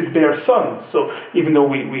and should bear sons. So even though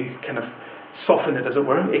we kind of soften it, as it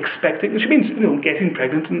were, expecting, which means, you know, getting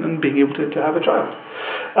pregnant and being able to have a child.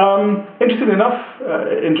 Interestingly enough,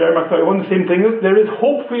 in Jeremiah 31, the same thing is, there is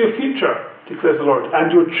hope for your future, declares the Lord,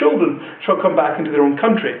 and your children shall come back into their own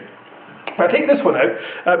country. I take this one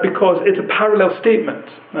out because it's a parallel statement.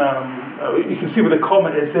 You can see where the comma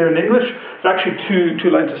is there in English. There's actually two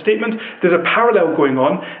lines of statement. There's a parallel going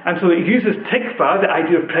on, and so it uses tikva, the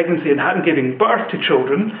idea of pregnancy and giving birth to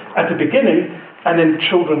children at the beginning, and then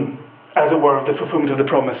children, as it were, of the fulfillment of the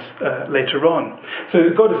promise later on. So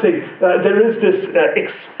God is saying there is this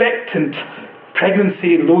expectant,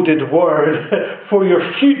 pregnancy-loaded word for your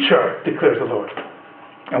future, declares the Lord.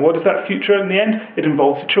 And what is that future in the end? It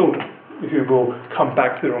involves the children who will come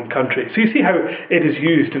back to their own country. So you see how it is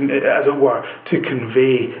used, as it were, to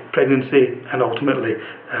convey pregnancy and ultimately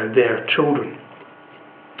their children.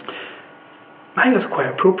 I think that's quite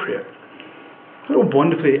appropriate. What a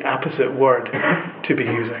wonderfully apposite word to be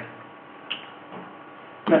using.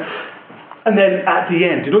 And then at the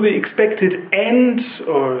end, the expected end,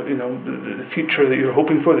 or the future that you're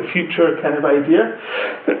hoping for, the future kind of idea.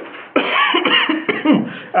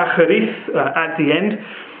 Acharith, at the end.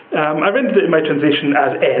 I rendered it in my translation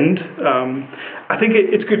as end. I think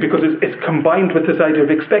it's good because it's combined with this idea of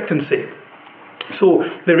expectancy. So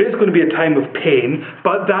there is going to be a time of pain,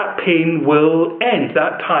 but that pain will end.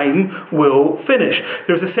 That time will finish.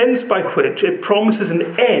 There's a sense by which it promises an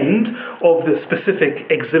end of the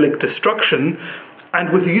specific exilic destruction,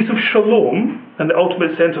 and with the use of shalom and the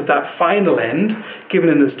ultimate sense of that final end given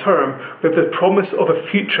in this term, we have the promise of a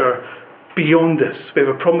future beyond this. We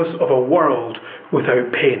have a promise of a world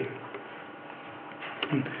without pain.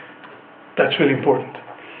 And that's really important.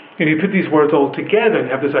 You put these words all together and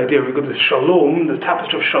you have this idea, we've got this shalom, this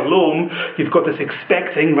tapestry of shalom, you've got this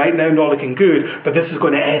expecting, right now not looking good, but this is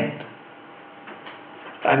going to end.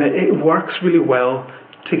 And it works really well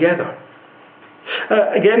together.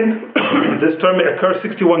 Again, this term occurs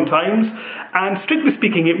 61 times, and strictly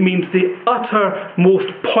speaking, it means the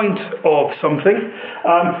uttermost point of something.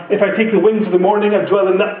 If I take the wings of the morning and dwell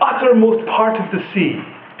in the uttermost part of the sea,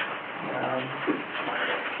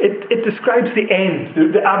 it describes the end,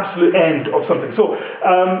 the absolute end of something. So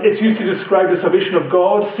it's used to describe the salvation of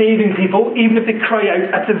God, saving people, even if they cry out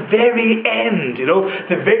at the very end,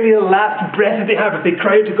 the very last breath that they have. If they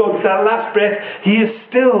cry out to God with that last breath, He is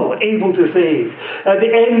still able to save. The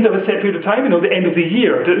end of a set period of time, the end of the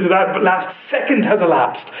year, that last second has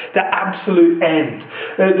elapsed, the absolute end.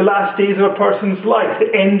 The last days of a person's life, the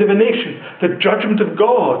end of a nation. The judgment of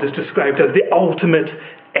God is described as the ultimate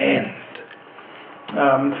end.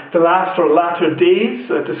 The last or latter days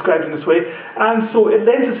described in this way, and so it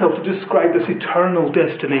lends itself to describe this eternal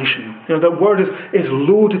destination. That word is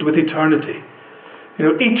loaded with eternity.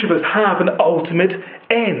 Each of us have an ultimate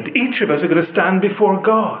end. Each of us are going to stand before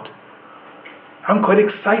God. I'm quite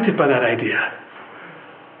excited by that idea.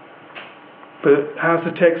 But as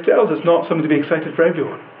the text tells, it's not something to be excited for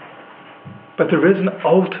everyone. But there is an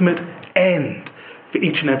ultimate end for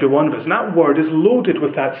each and every one of us. And that word is loaded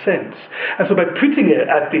with that sense. And so by putting it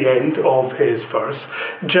at the end of his verse,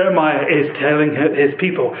 Jeremiah is telling his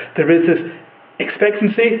people, there is this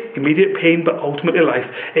expectancy, immediate pain, but ultimately life.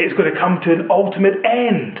 It is going to come to an ultimate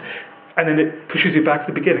end. And then it pushes you back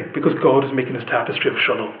to the beginning, because God is making this tapestry of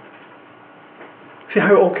shalom. See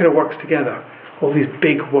how it all kind of works together? All these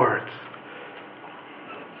big words.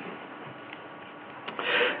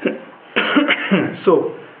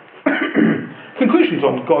 So, conclusions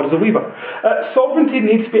on God as a weaver. Sovereignty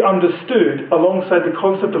needs to be understood alongside the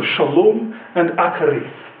concept of shalom and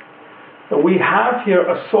acharith. We have here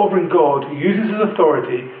a sovereign God who uses his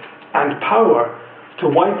authority and power to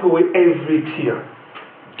wipe away every tear,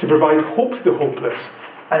 to provide hope to the hopeless,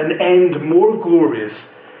 and an end more glorious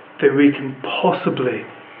than we can possibly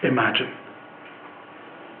imagine.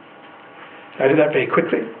 I did that very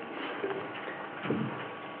quickly.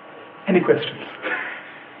 Any questions?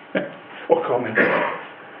 Or comments?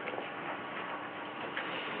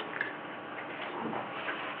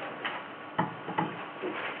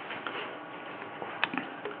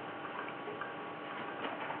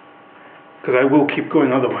 Because I will keep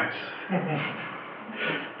going otherwise.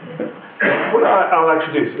 What I'll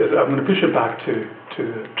actually do is I'm going to push it back to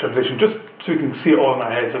the translation, just so we can see it all in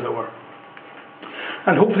our heads, as it were.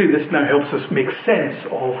 And hopefully this now helps us make sense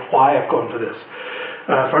of why I've gone for this.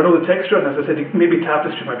 If I know the texture, and as I said, maybe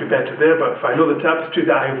tapestry might be better there, but if I know the tapestry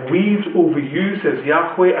that I have weaved over you, says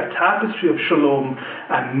Yahweh, a tapestry of shalom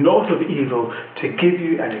and not of evil, to give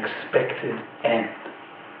you an expected end.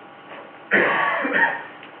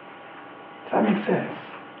 Does that make sense?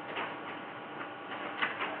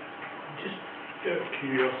 Just out of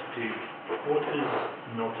curiosity, what is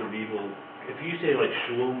not of evil? If you say like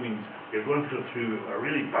shalom means you're going to go through a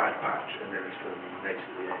really bad patch and then it's going to be nice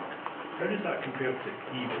at the end. How does that compare to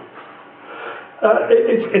evil?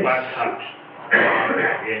 It's bad patch.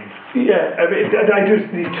 at the end. Yeah, I mean, I just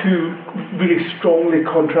need two really strongly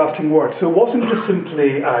contrasting words. So it wasn't just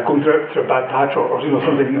simply going through a bad patch or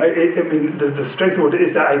something. I mean, the strength of the word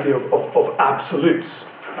is that idea of absolutes.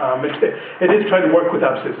 It is trying to work with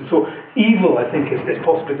absolutes. And so evil, I think, is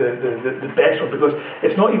possibly the best one, because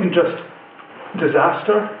it's not even just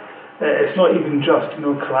disaster. It's not even just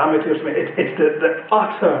calamity or something. It's the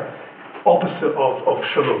utter opposite of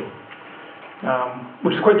shalom.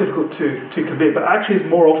 Which is quite difficult to convey, but actually is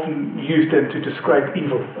more often used then to describe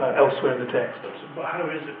evil elsewhere in the text. But how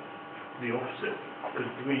is it the opposite? Because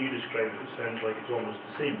the way you describe it, it sounds like it's almost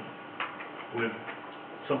the same. With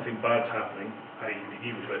something bad's happening, i.e. the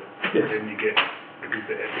evil bit, Yes. then you get the good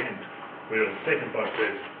bit at the end. Whereas the second part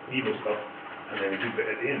says evil stuff, and then the good bit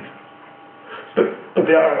at the end. But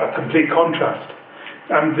they are a complete contrast.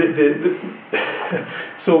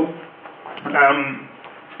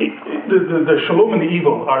 The shalom and the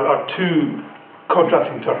evil are two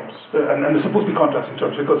contrasting terms, and they're supposed to be contrasting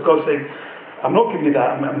terms, because God's saying, I'm not giving you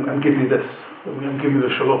that, I'm giving you this, I'm giving you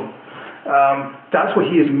the shalom. That's what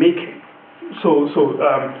He is making. So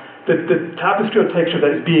the tapestry or texture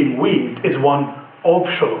that is being weaved is one of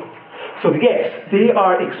shalom. So yes, they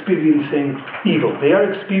are experiencing evil, they are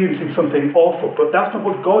experiencing something awful, but that's not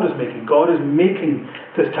what God is making. God is making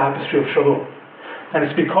this tapestry of shalom, and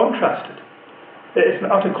it's to be contrasted. It's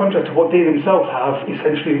an utter contrast to what they themselves have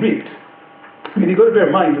essentially reaped. I mean, you've got to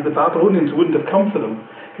bear in mind that the Babylonians wouldn't have come for them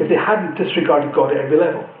if they hadn't disregarded God at every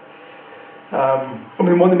level.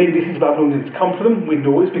 One of the main reasons the Babylonians come for them, we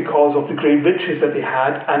know, is because of the great riches that they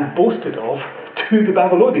had and boasted of to the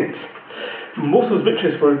Babylonians. Most of those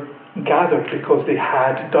riches were gathered because they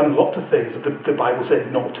had done lots of things that the Bible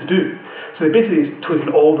said not to do. So they basically took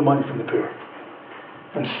all the money from the poor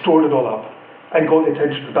and stored it all up, and got the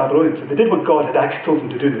attention of the Babylonians. If they did what God had actually told them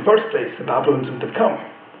to do in the first place, the Babylonians wouldn't have come.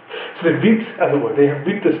 So they've reaped, as it were, they have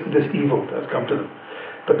reaped this evil that has come to them.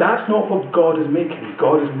 But that's not what God is making.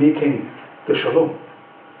 God is making the shalom.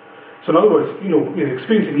 So in other words, you're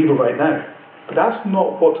experiencing evil right now, but that's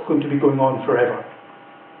not what's going to be going on forever.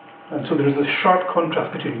 And so there is a sharp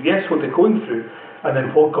contrast between, yes, what they're going through, and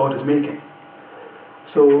then what God is making.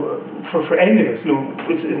 So for any of us,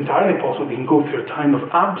 it's entirely possible we can go through a time of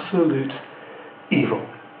absolute evil,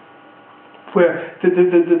 where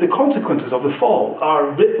the consequences of the fall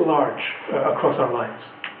are writ large across our lives.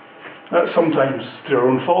 Sometimes through our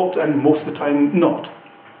own fault, and most of the time not.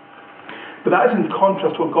 But that is in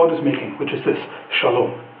contrast to what God is making, which is this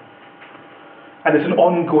shalom. And it's an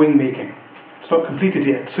ongoing making. It's not completed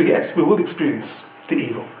yet. So yes, we will experience the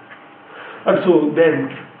evil. And so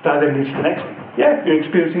then, that then leads to the next one. Yeah, you're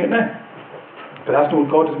experiencing it now. But that's not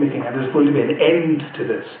what God is making, and there's going to be an end to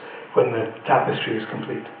this when the tapestry is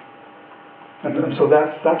complete. And so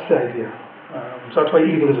that's the idea. So that's why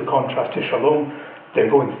evil is a contrast to shalom. They're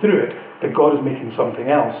going through it, but God is making something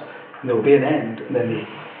else, and there will be an end, and then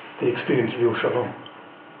they experience real shalom.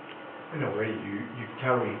 In a way, you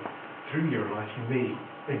carry through your life, you may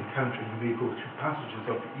go through passages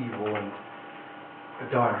of evil and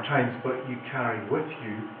dire times, but you carry with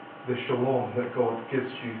you the shalom that God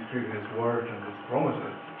gives you through His Word and His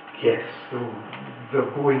promises. Yes. So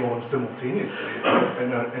they're going on simultaneously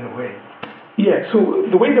in a way. Yeah, so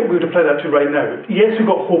the way that we would apply that to right now, yes, we've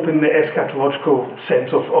got hope in the eschatological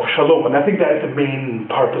sense of shalom, and I think that is the main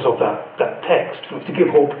purpose of that text, to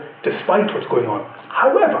give hope despite what's going on.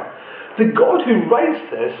 However, the God who writes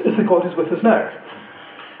this is the God who's with us now.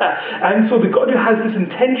 And so the God who has this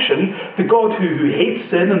intention, the God who hates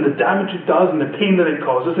sin and the damage it does and the pain that it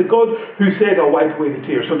causes, the God who said, I'll wipe away the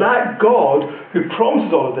tears. So that God who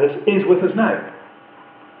promises all of this is with us now.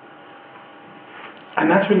 And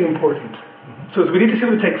that's really important. So we need to see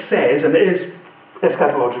what the text says, and it is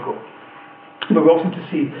eschatological. But we also need to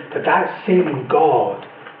see that same God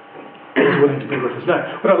is willing to be with us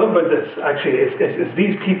now. What I love about this, actually, is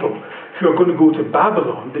these people who are going to go to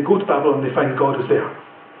Babylon. They go to Babylon and they find God is there.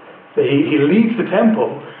 He leaves the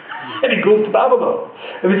temple and he goes to Babylon.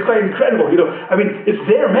 I mean, it's quite incredible. It's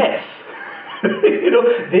their mess.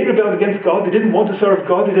 They rebelled against God. They didn't want to serve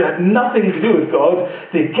God. They had nothing to do with God.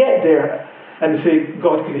 They get there and they say,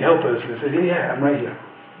 God, can you help us? And they say, yeah, I'm right here.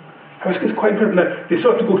 It's quite incredible. Now, they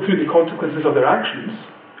still have to go through the consequences of their actions,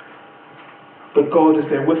 but God is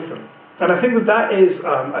there with them. And I think that is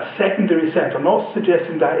a secondary sense. I'm not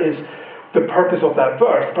suggesting that is the purpose of that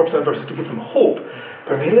verse. The purpose of that verse is to give them hope.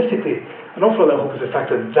 But realistically, an awful lot of that hope is the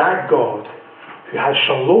fact that God, who has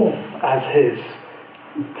shalom as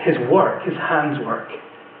his work, his hands work,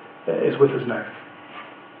 is with us now.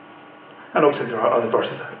 And obviously there are other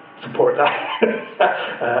verses that support that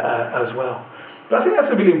as well. But I think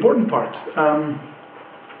that's a really important part.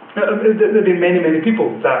 There have been many, many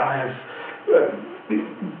people that I have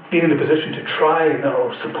been in a position to try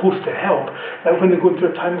or supposed to help when they're going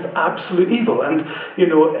through a time of absolute evil. And,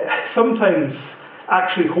 sometimes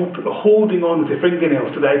actually holding on with the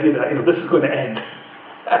fingernails to the idea that, this is going to end.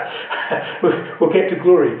 we'll get to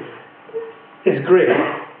glory is great,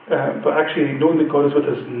 but actually knowing that God is with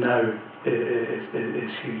us now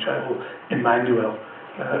is huge. That whole Emmanuel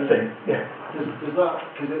thing, yeah. Does that,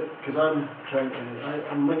 because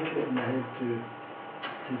I'm linking it in my head to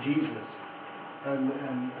Jesus,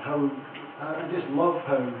 and how I just love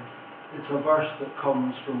how it's a verse that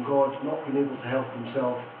comes from God not being able to help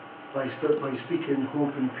himself by speaking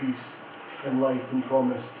hope and peace and life and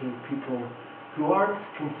promise to people who aren't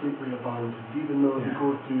completely abandoned, even though they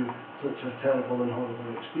go through such a terrible and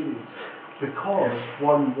horrible experience, because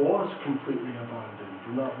one was completely abandoned,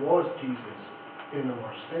 and that was Jesus in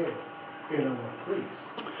our stead, in our place.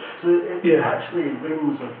 So it actually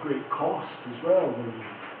rings of great cost as well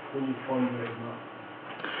when you ponder it in that.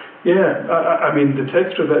 Yeah, I mean, the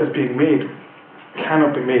texture that is being made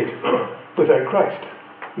cannot be made without Christ.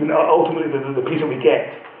 I mean, ultimately, the piece that we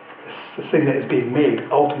get, the thing that is being made,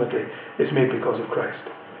 ultimately, is made because of Christ.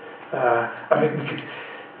 I mean,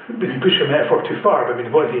 we can push a metaphor too far, but I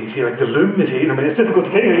mean, what is he? Is he like the loom? Is he? It's difficult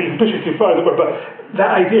to get. You can push it too far, but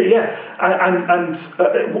that idea,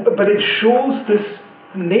 but it shows this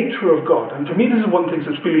nature of God. And for me, this is one of the things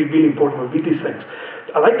that's really, really important when we read these things.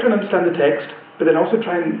 I like to understand the text, but then also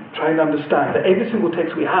try and understand that every single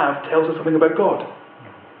text we have tells us something about God.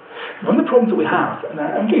 One of the problems that we have, and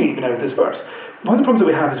I'm doing it even out of this verse, one of the problems that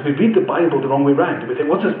we have is we read the Bible the wrong way round. We think,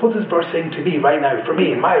 what's this verse saying to me right now, for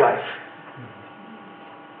me, in my life?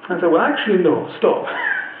 And I say, well, actually, no, stop.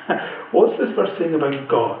 What's this verse saying about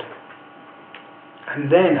God? And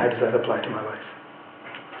then how does that apply to my life?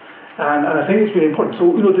 And I think it's really important. So,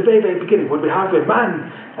 at the very, very beginning, what we have with man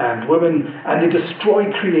and women, and they destroy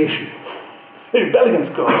creation. They rebel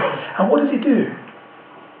against God. And what does he do?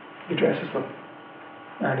 He dresses them.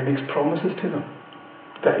 And he makes promises to them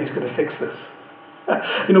that he's going to fix this.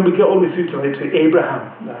 We get all the way through to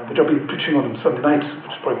Abraham, which I'll be preaching on Sunday night,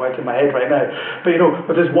 which is probably why it's in my head right now. But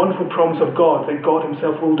with this wonderful promise of God, that God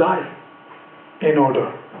himself will die in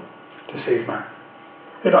order to save man.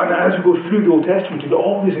 And as we go through the Old Testament, you get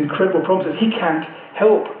all these incredible promises. He can't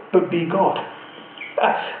help but be God.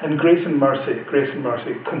 And grace and mercy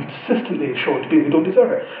consistently shown to be, we don't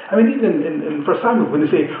deserve it. I mean, even in 1 Samuel, when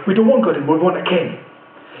they say, we don't want God anymore, we want a king.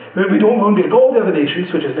 We don't want to be like all the other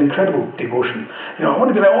nations, which is an incredible demotion. I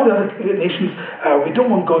want to be like all the other nations. We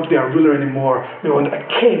don't want God to be our ruler anymore. We want a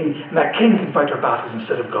king, and that king can fight our battles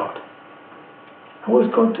instead of God. And what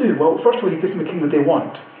does God do? Well, first of all, he gives them a king that they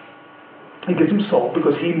want. He gives them Saul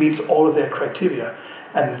because he meets all of their criteria.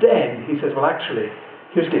 And then he says, well, actually,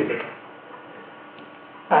 here's David.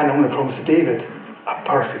 And I'm going to promise to David a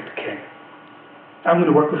perfect king. I'm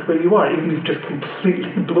going to work with where you are, even if you've just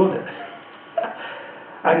completely blown it.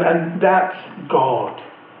 And that God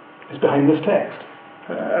is behind this text.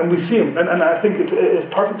 And we see him. And I think it is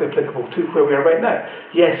perfectly applicable to where we are right now.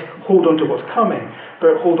 Yes, hold on to what's coming,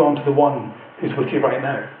 but hold on to the one who's with you right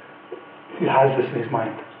now, who has this in his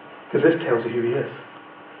mind. Because this tells you who he is.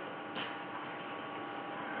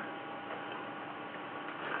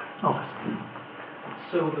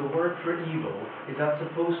 So the word for evil, is that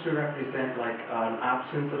supposed to represent like an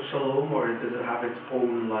absence of shalom, or does it have its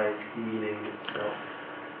own meaning itself?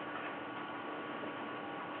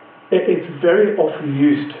 It's very often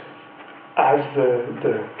used as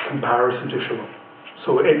the comparison to shalom.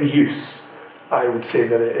 So in use, I would say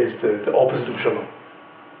that it is the opposite of shalom.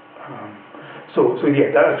 So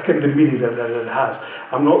that's kind of the meaning that it has.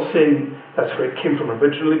 I'm not saying that's where it came from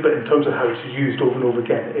originally, but in terms of how it's used over and over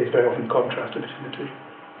again, it is very often contrasted between the two.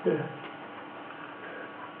 Yeah.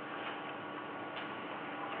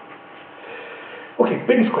 Okay,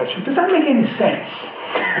 biggest question. Does that make any sense?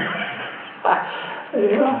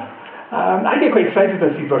 I get quite excited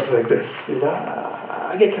when I see verses like this.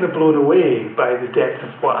 I get kind of blown away by the depth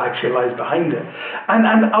of what actually lies behind it. And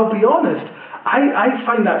I'll be honest, I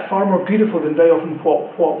find that far more beautiful than very often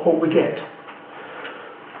what we get.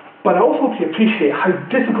 But I also appreciate how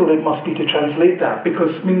difficult it must be to translate that,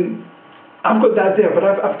 because I've got that there, but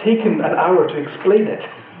I've taken an hour to explain it.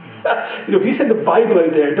 If you send the Bible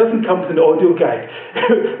out there, it doesn't come with an audio guide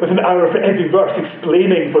with an hour for every verse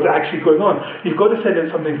explaining what's actually going on. You've got to send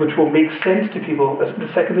out something which will make sense to people the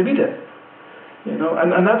second they read it.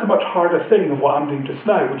 And that's a much harder thing than what I'm doing just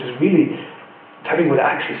now, which is really telling what it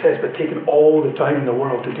actually says, but taking all the time in the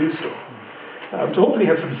world to do so. So hopefully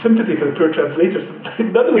you have some sympathy for the poor translators.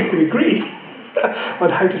 None of us can agree on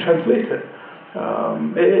how to translate it.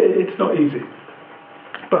 It's not easy.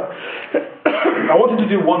 But I wanted to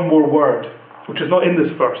do one more word, which is not in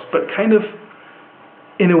this verse, but kind of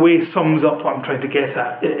in a way sums up what I'm trying to get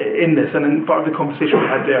at in this and in part of the conversation we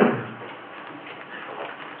had there.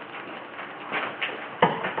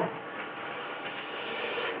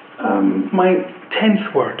 My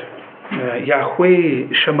 10th word,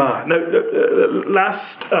 Yahweh Shema. Now,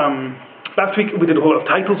 last week we did a whole lot of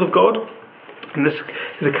titles of God, and this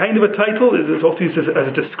is a kind of a title. It's also used as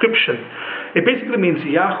a description. It basically means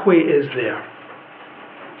Yahweh is there.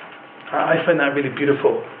 I find that a really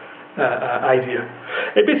beautiful idea.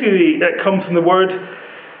 It basically comes from the word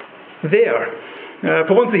there.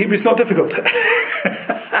 For once, the Hebrew is not difficult.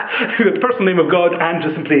 The personal name of God and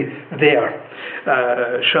just simply there,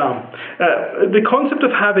 Sham. The concept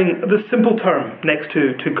of having the simple term next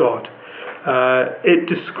to God, it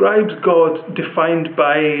describes God defined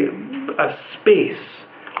by a space.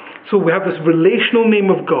 So we have this relational name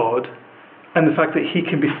of God and the fact that he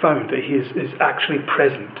can be found, that he is actually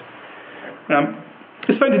present.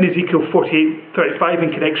 It's found in Ezekiel 48:35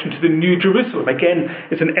 in connection to the New Jerusalem. Again,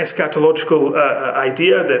 it's an eschatological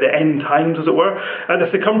idea, the end times, as it were. The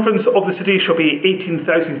circumference of the city shall be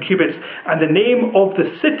 18,000 cubits, and the name of the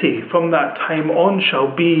city from that time on shall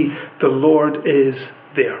be the Lord is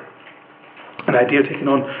there. An idea taken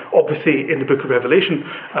on, obviously, in the book of Revelation,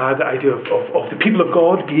 the idea of the people of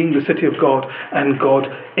God being the city of God, and God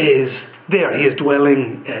is there. He is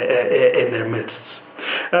dwelling in their midst.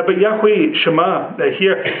 But Yahweh Shema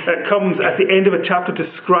here comes at the end of a chapter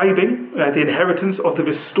describing the inheritance of the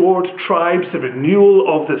restored tribes, the renewal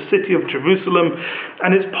of the city of Jerusalem,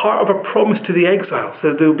 and it's part of a promise to the exiles.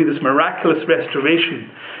 So there will be this miraculous restoration.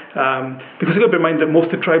 Because you've got to bear in mind that most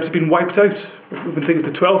of the tribes have been wiped out. We've been thinking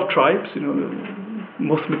of the 12 tribes,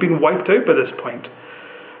 most of them have been wiped out by this point.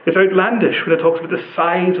 It's outlandish when it talks about the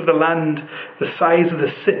size of the land, the size of the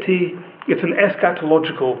city. It's an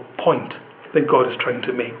eschatological point that God is trying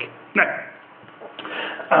to make. Now,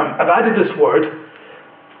 I've added this word.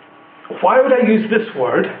 Why would I use this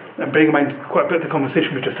word? And bearing in mind quite a bit of the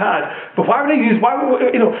conversation we just had, but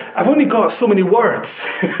I've only got so many words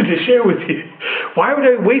to share with you. Why would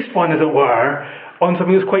I waste one, as it were, on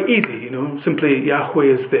something that's quite easy? Simply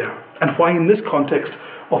Yahweh is there. And why in this context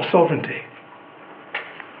of sovereignty?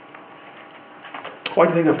 Why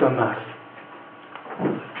do you think I've done that?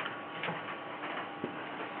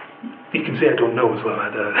 You can say I don't know as well.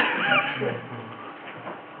 There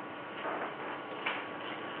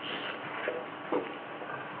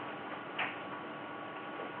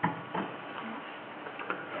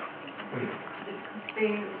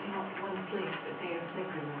is not one place, but there is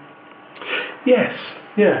everywhere. Yes,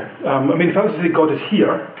 yeah. If I was to say God is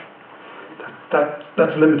here,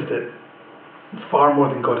 that's limited it. It's far more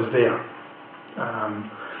than God is there.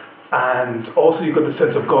 And also you've got the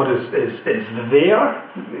sense of God is there,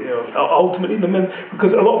 ultimately,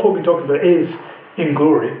 because a lot of what we're talking about is in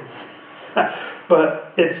glory,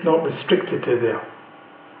 but it's not restricted to there.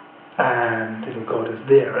 And God is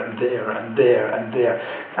there and there and there and there,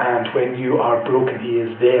 and when you are broken, He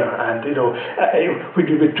is there, and when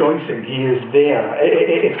you're rejoicing, He is there.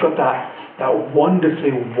 It's got that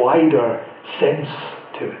wonderfully wider sense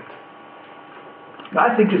to it.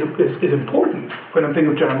 I think is important when I'm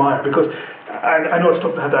thinking of Jeremiah, because I know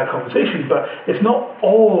I had that conversation, but it's not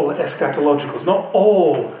all eschatological. It's not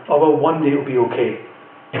all, one day it'll be okay.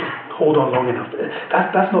 Hold on long enough.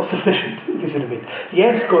 That's not sufficient. You see what I mean?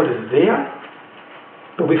 Yes, God is there,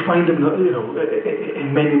 but we find Him,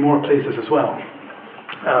 in many more places as well.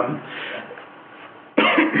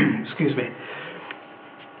 Excuse me.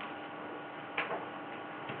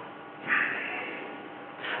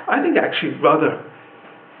 I think actually rather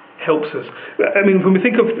helps us. When we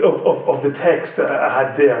think of the text I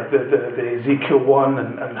had there, the Ezekiel 1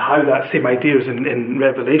 and how that same idea is in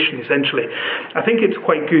Revelation, essentially, I think it's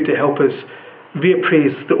quite good to help us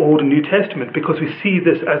reappraise the Old and New Testament, because we see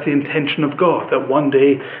this as the intention of God, that one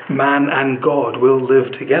day man and God will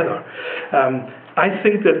live together. I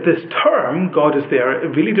think that this term, God is there,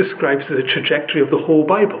 it really describes the trajectory of the whole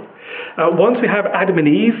Bible. Once we have Adam and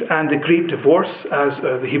Eve and the great divorce, as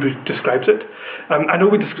the Hebrew describes it, I know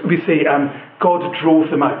we say God drove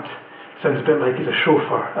them out. Sounds a bit like he's a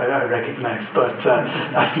chauffeur, I recognise, but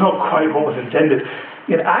that's not quite what was intended.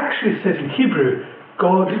 It actually says in Hebrew,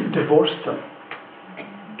 God divorced them.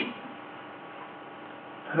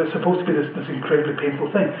 And it's supposed to be this incredibly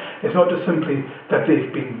painful thing. It's not just simply that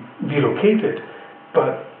they've been relocated,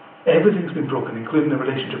 but everything's been broken, including the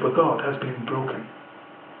relationship with God has been broken.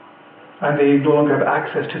 And they no longer have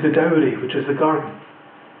access to the dowry, which is the garden.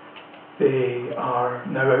 They are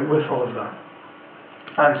now out with all of that.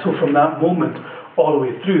 And so from that moment all the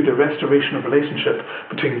way through, the restoration of relationship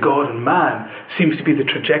between God and man seems to be the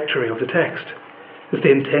trajectory of the text. It's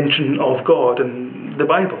the intention of God and the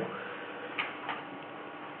Bible.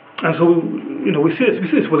 And so, we see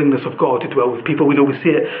this willingness of God to dwell with people. We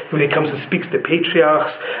see it when He comes and speaks to the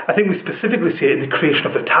patriarchs. I think we specifically see it in the creation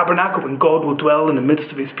of the tabernacle, when God will dwell in the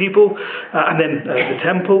midst of His people, and then the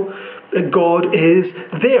temple. God is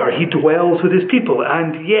there. He dwells with His people,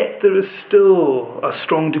 and yet there is still a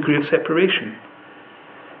strong degree of separation.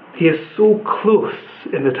 He is so close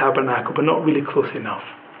in the tabernacle, but not really close enough.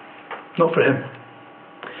 Not for Him.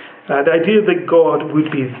 The idea that God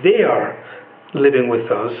would be there living with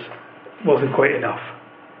us wasn't quite enough.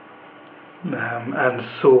 And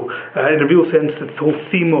so, in a real sense, the whole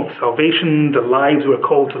theme of salvation, the lives we're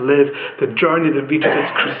called to live, the journey that reaches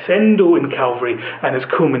its crescendo in Calvary and its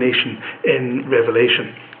culmination in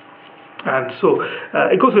Revelation. And so,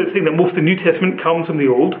 it goes without saying that most of the New Testament comes from the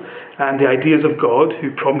Old, and the ideas of God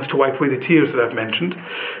who promised to wipe away the tears that I've mentioned.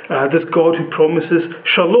 This God who promises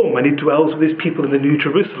shalom, and He dwells with His people in the New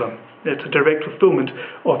Jerusalem. It's a direct fulfillment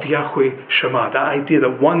of Yahweh Shema. That idea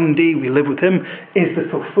that one day we live with Him is the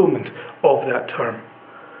fulfillment of that term.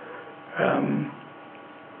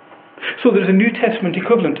 So there's a New Testament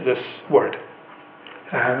equivalent to this word.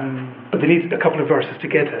 But they need a couple of verses to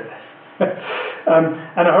get it.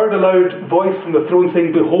 And I heard a loud voice from the throne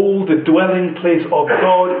saying, "Behold, the dwelling place of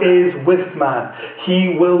God is with man.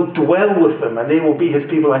 He will dwell with them, and they will be His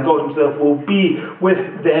people, and God Himself will be with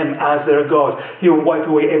them as their God. He will wipe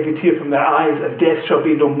away every tear from their eyes, and death shall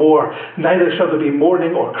be no more. Neither shall there be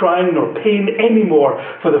mourning or crying nor pain any more,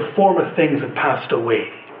 for the former things have passed away."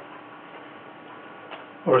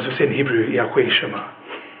 Or as we say in Hebrew, Yahweh Shema.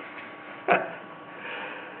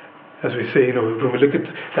 As we say, when we look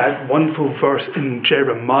at that wonderful verse in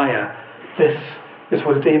Jeremiah, this is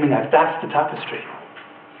what it's aiming at. That's the tapestry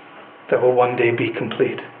that will one day be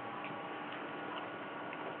complete.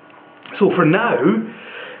 So for now,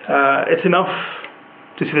 it's enough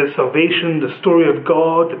to see that salvation, the story of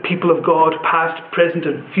God, the people of God, past, present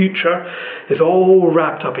and future, is all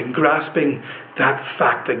wrapped up in grasping that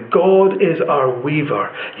fact that God is our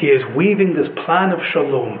weaver. He is weaving this plan of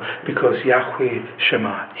shalom because Yahweh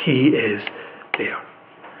Shema, He is there.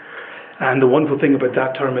 And the wonderful thing about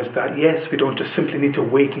that term is that, yes, we don't just simply need to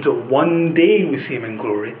wait until one day we see Him in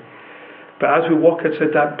glory, but as we walk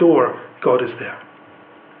outside that door, God is there.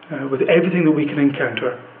 With everything that we can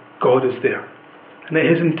encounter, God is there. And it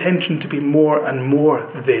is His intention to be more and more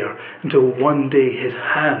there until one day His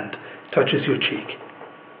hand touches your cheek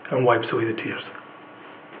and wipes away the tears.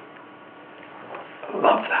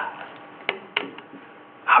 Love that.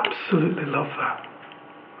 Absolutely love that.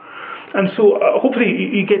 And so hopefully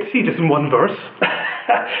you get to see just in one verse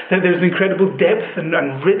that there's an incredible depth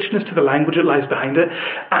and richness to the language that lies behind it.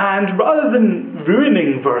 And rather than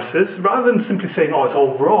ruining verses, rather than simply saying, "Oh, it's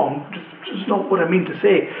all wrong," just not what I mean to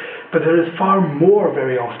say, but there is far more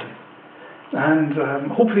very often.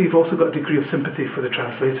 And hopefully you've also got a degree of sympathy for the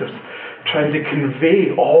translators, trying to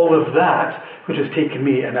convey all of that, which has taken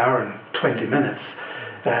me an hour and 20 minutes,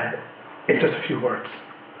 in just a few words.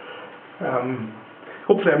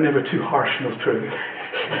 Hopefully I'm never too harsh on those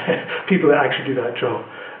people that actually do that job.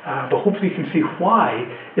 But hopefully you can see why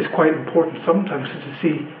it's quite important sometimes to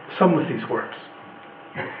see some of these words.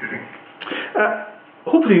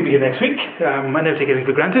 Hopefully you'll be here next week. I never take anything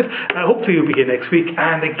for granted. Hopefully you'll be here next week.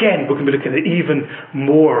 And again, we're going to be looking at even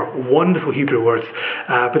more wonderful Hebrew words.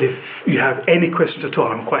 But if you have any questions at all,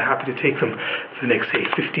 I'm quite happy to take them for the next, say,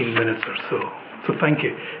 15 minutes or so. So thank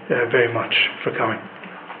you very much for coming.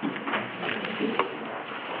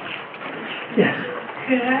 Yes?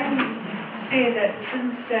 Could I say that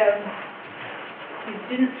since you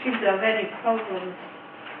didn't seem to have any problems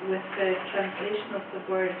with the translation of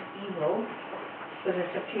the word evil, but it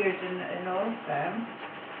appears in all of them,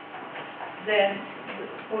 then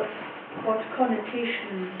what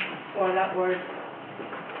connotations for that word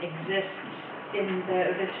exists in the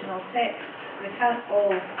original text? They can't all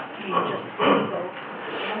be just evil.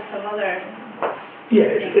 There must have other... Yeah,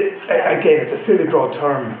 again, it's a fairly broad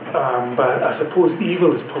term, but I suppose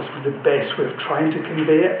evil is possibly the best way of trying to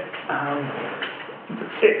convey it.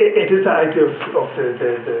 It is that idea of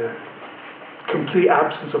the complete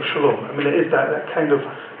absence of shalom. I mean, it is that kind of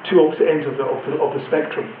two opposite ends of the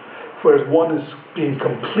spectrum. Whereas one is being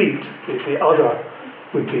complete, the other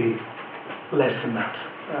would be less than that.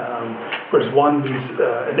 Whereas one means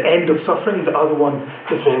an end of suffering, the other one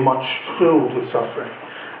is very much filled with suffering.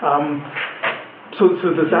 So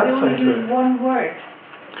there's that side to it. One word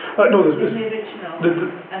no, in the original,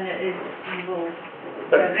 and it is evil.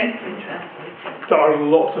 directly translated. There are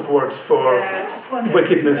lots of words for Just wondered.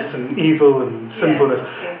 wickedness and evil and sinfulness.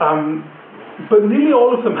 Okay. But nearly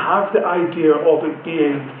all of them have the idea of it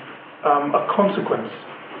being a consequence.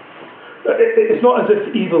 It's not as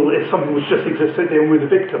if evil is something which just exists out there and we're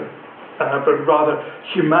the victim, but rather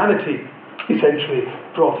humanity essentially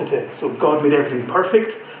brought it in. So God made everything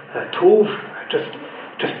perfect, tov,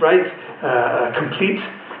 just right, complete,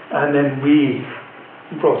 and then we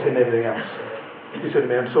brought in everything else. You see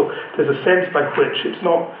what I mean? So there's a sense by which it's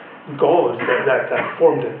not God that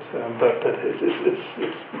formed it, but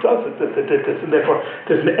it does it, and therefore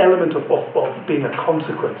there's an element of being a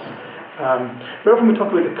consequence. Very often we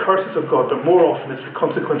talk about the curses of God, but more often it's the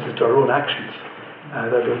consequences to our own actions.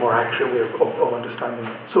 That'd be a more accurate way of understanding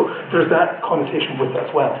it. So there's that connotation with it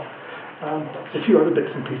as well. There's a few other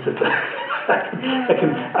bits and pieces that I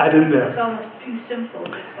can add in there. It's almost too simple,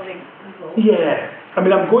 just calling evil. Yeah, I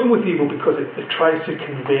mean I'm going with evil because it tries to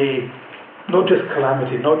convey not just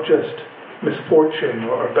calamity, not just misfortune,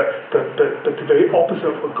 but the very opposite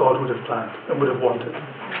of what God would have planned and would have wanted,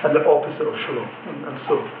 and the opposite of shalom. And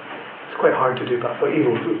so it's quite hard to do, but for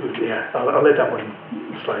evil, yeah, I'll let that one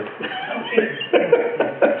slide.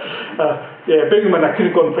 Bearing in mind I could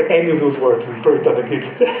have gone for any of those words and probably done a good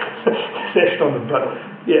session on them, but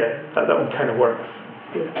yeah, that one kind of works.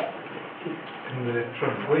 Yeah. In the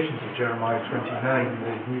translations of Jeremiah 29,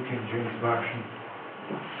 the New King James Version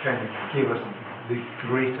kind of gave us the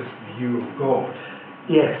greatest view of God.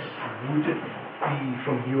 Yes. Would it be,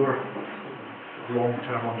 from your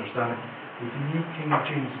long-term understanding, with the New King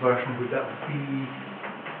James Version, would that be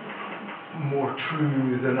more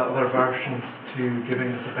true than other versions to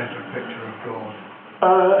giving us a better picture of God?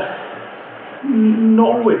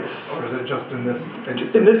 Not always. Or is it just in this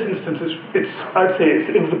instance? In this instance, I'd say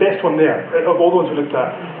it was the best one there. Of all the ones we looked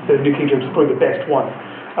at, the New King James is probably the best one.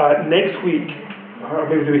 Next week, or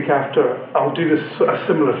maybe the week after, I'll do a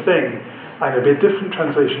similar thing, and it'll be a different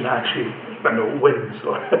translation actually. I know wins,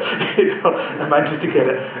 or I managed to get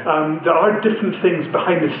it. There are different things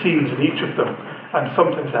behind the scenes in each of them, and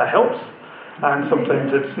sometimes that helps, and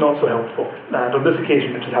sometimes it's not so helpful. And on this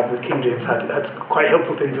occasion, it just happened that King James had quite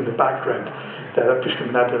helpful things in the background that pushed him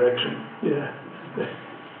in that direction. Yeah.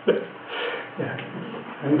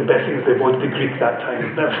 I think the best thing is they avoided the Greek that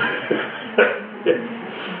time. Yeah.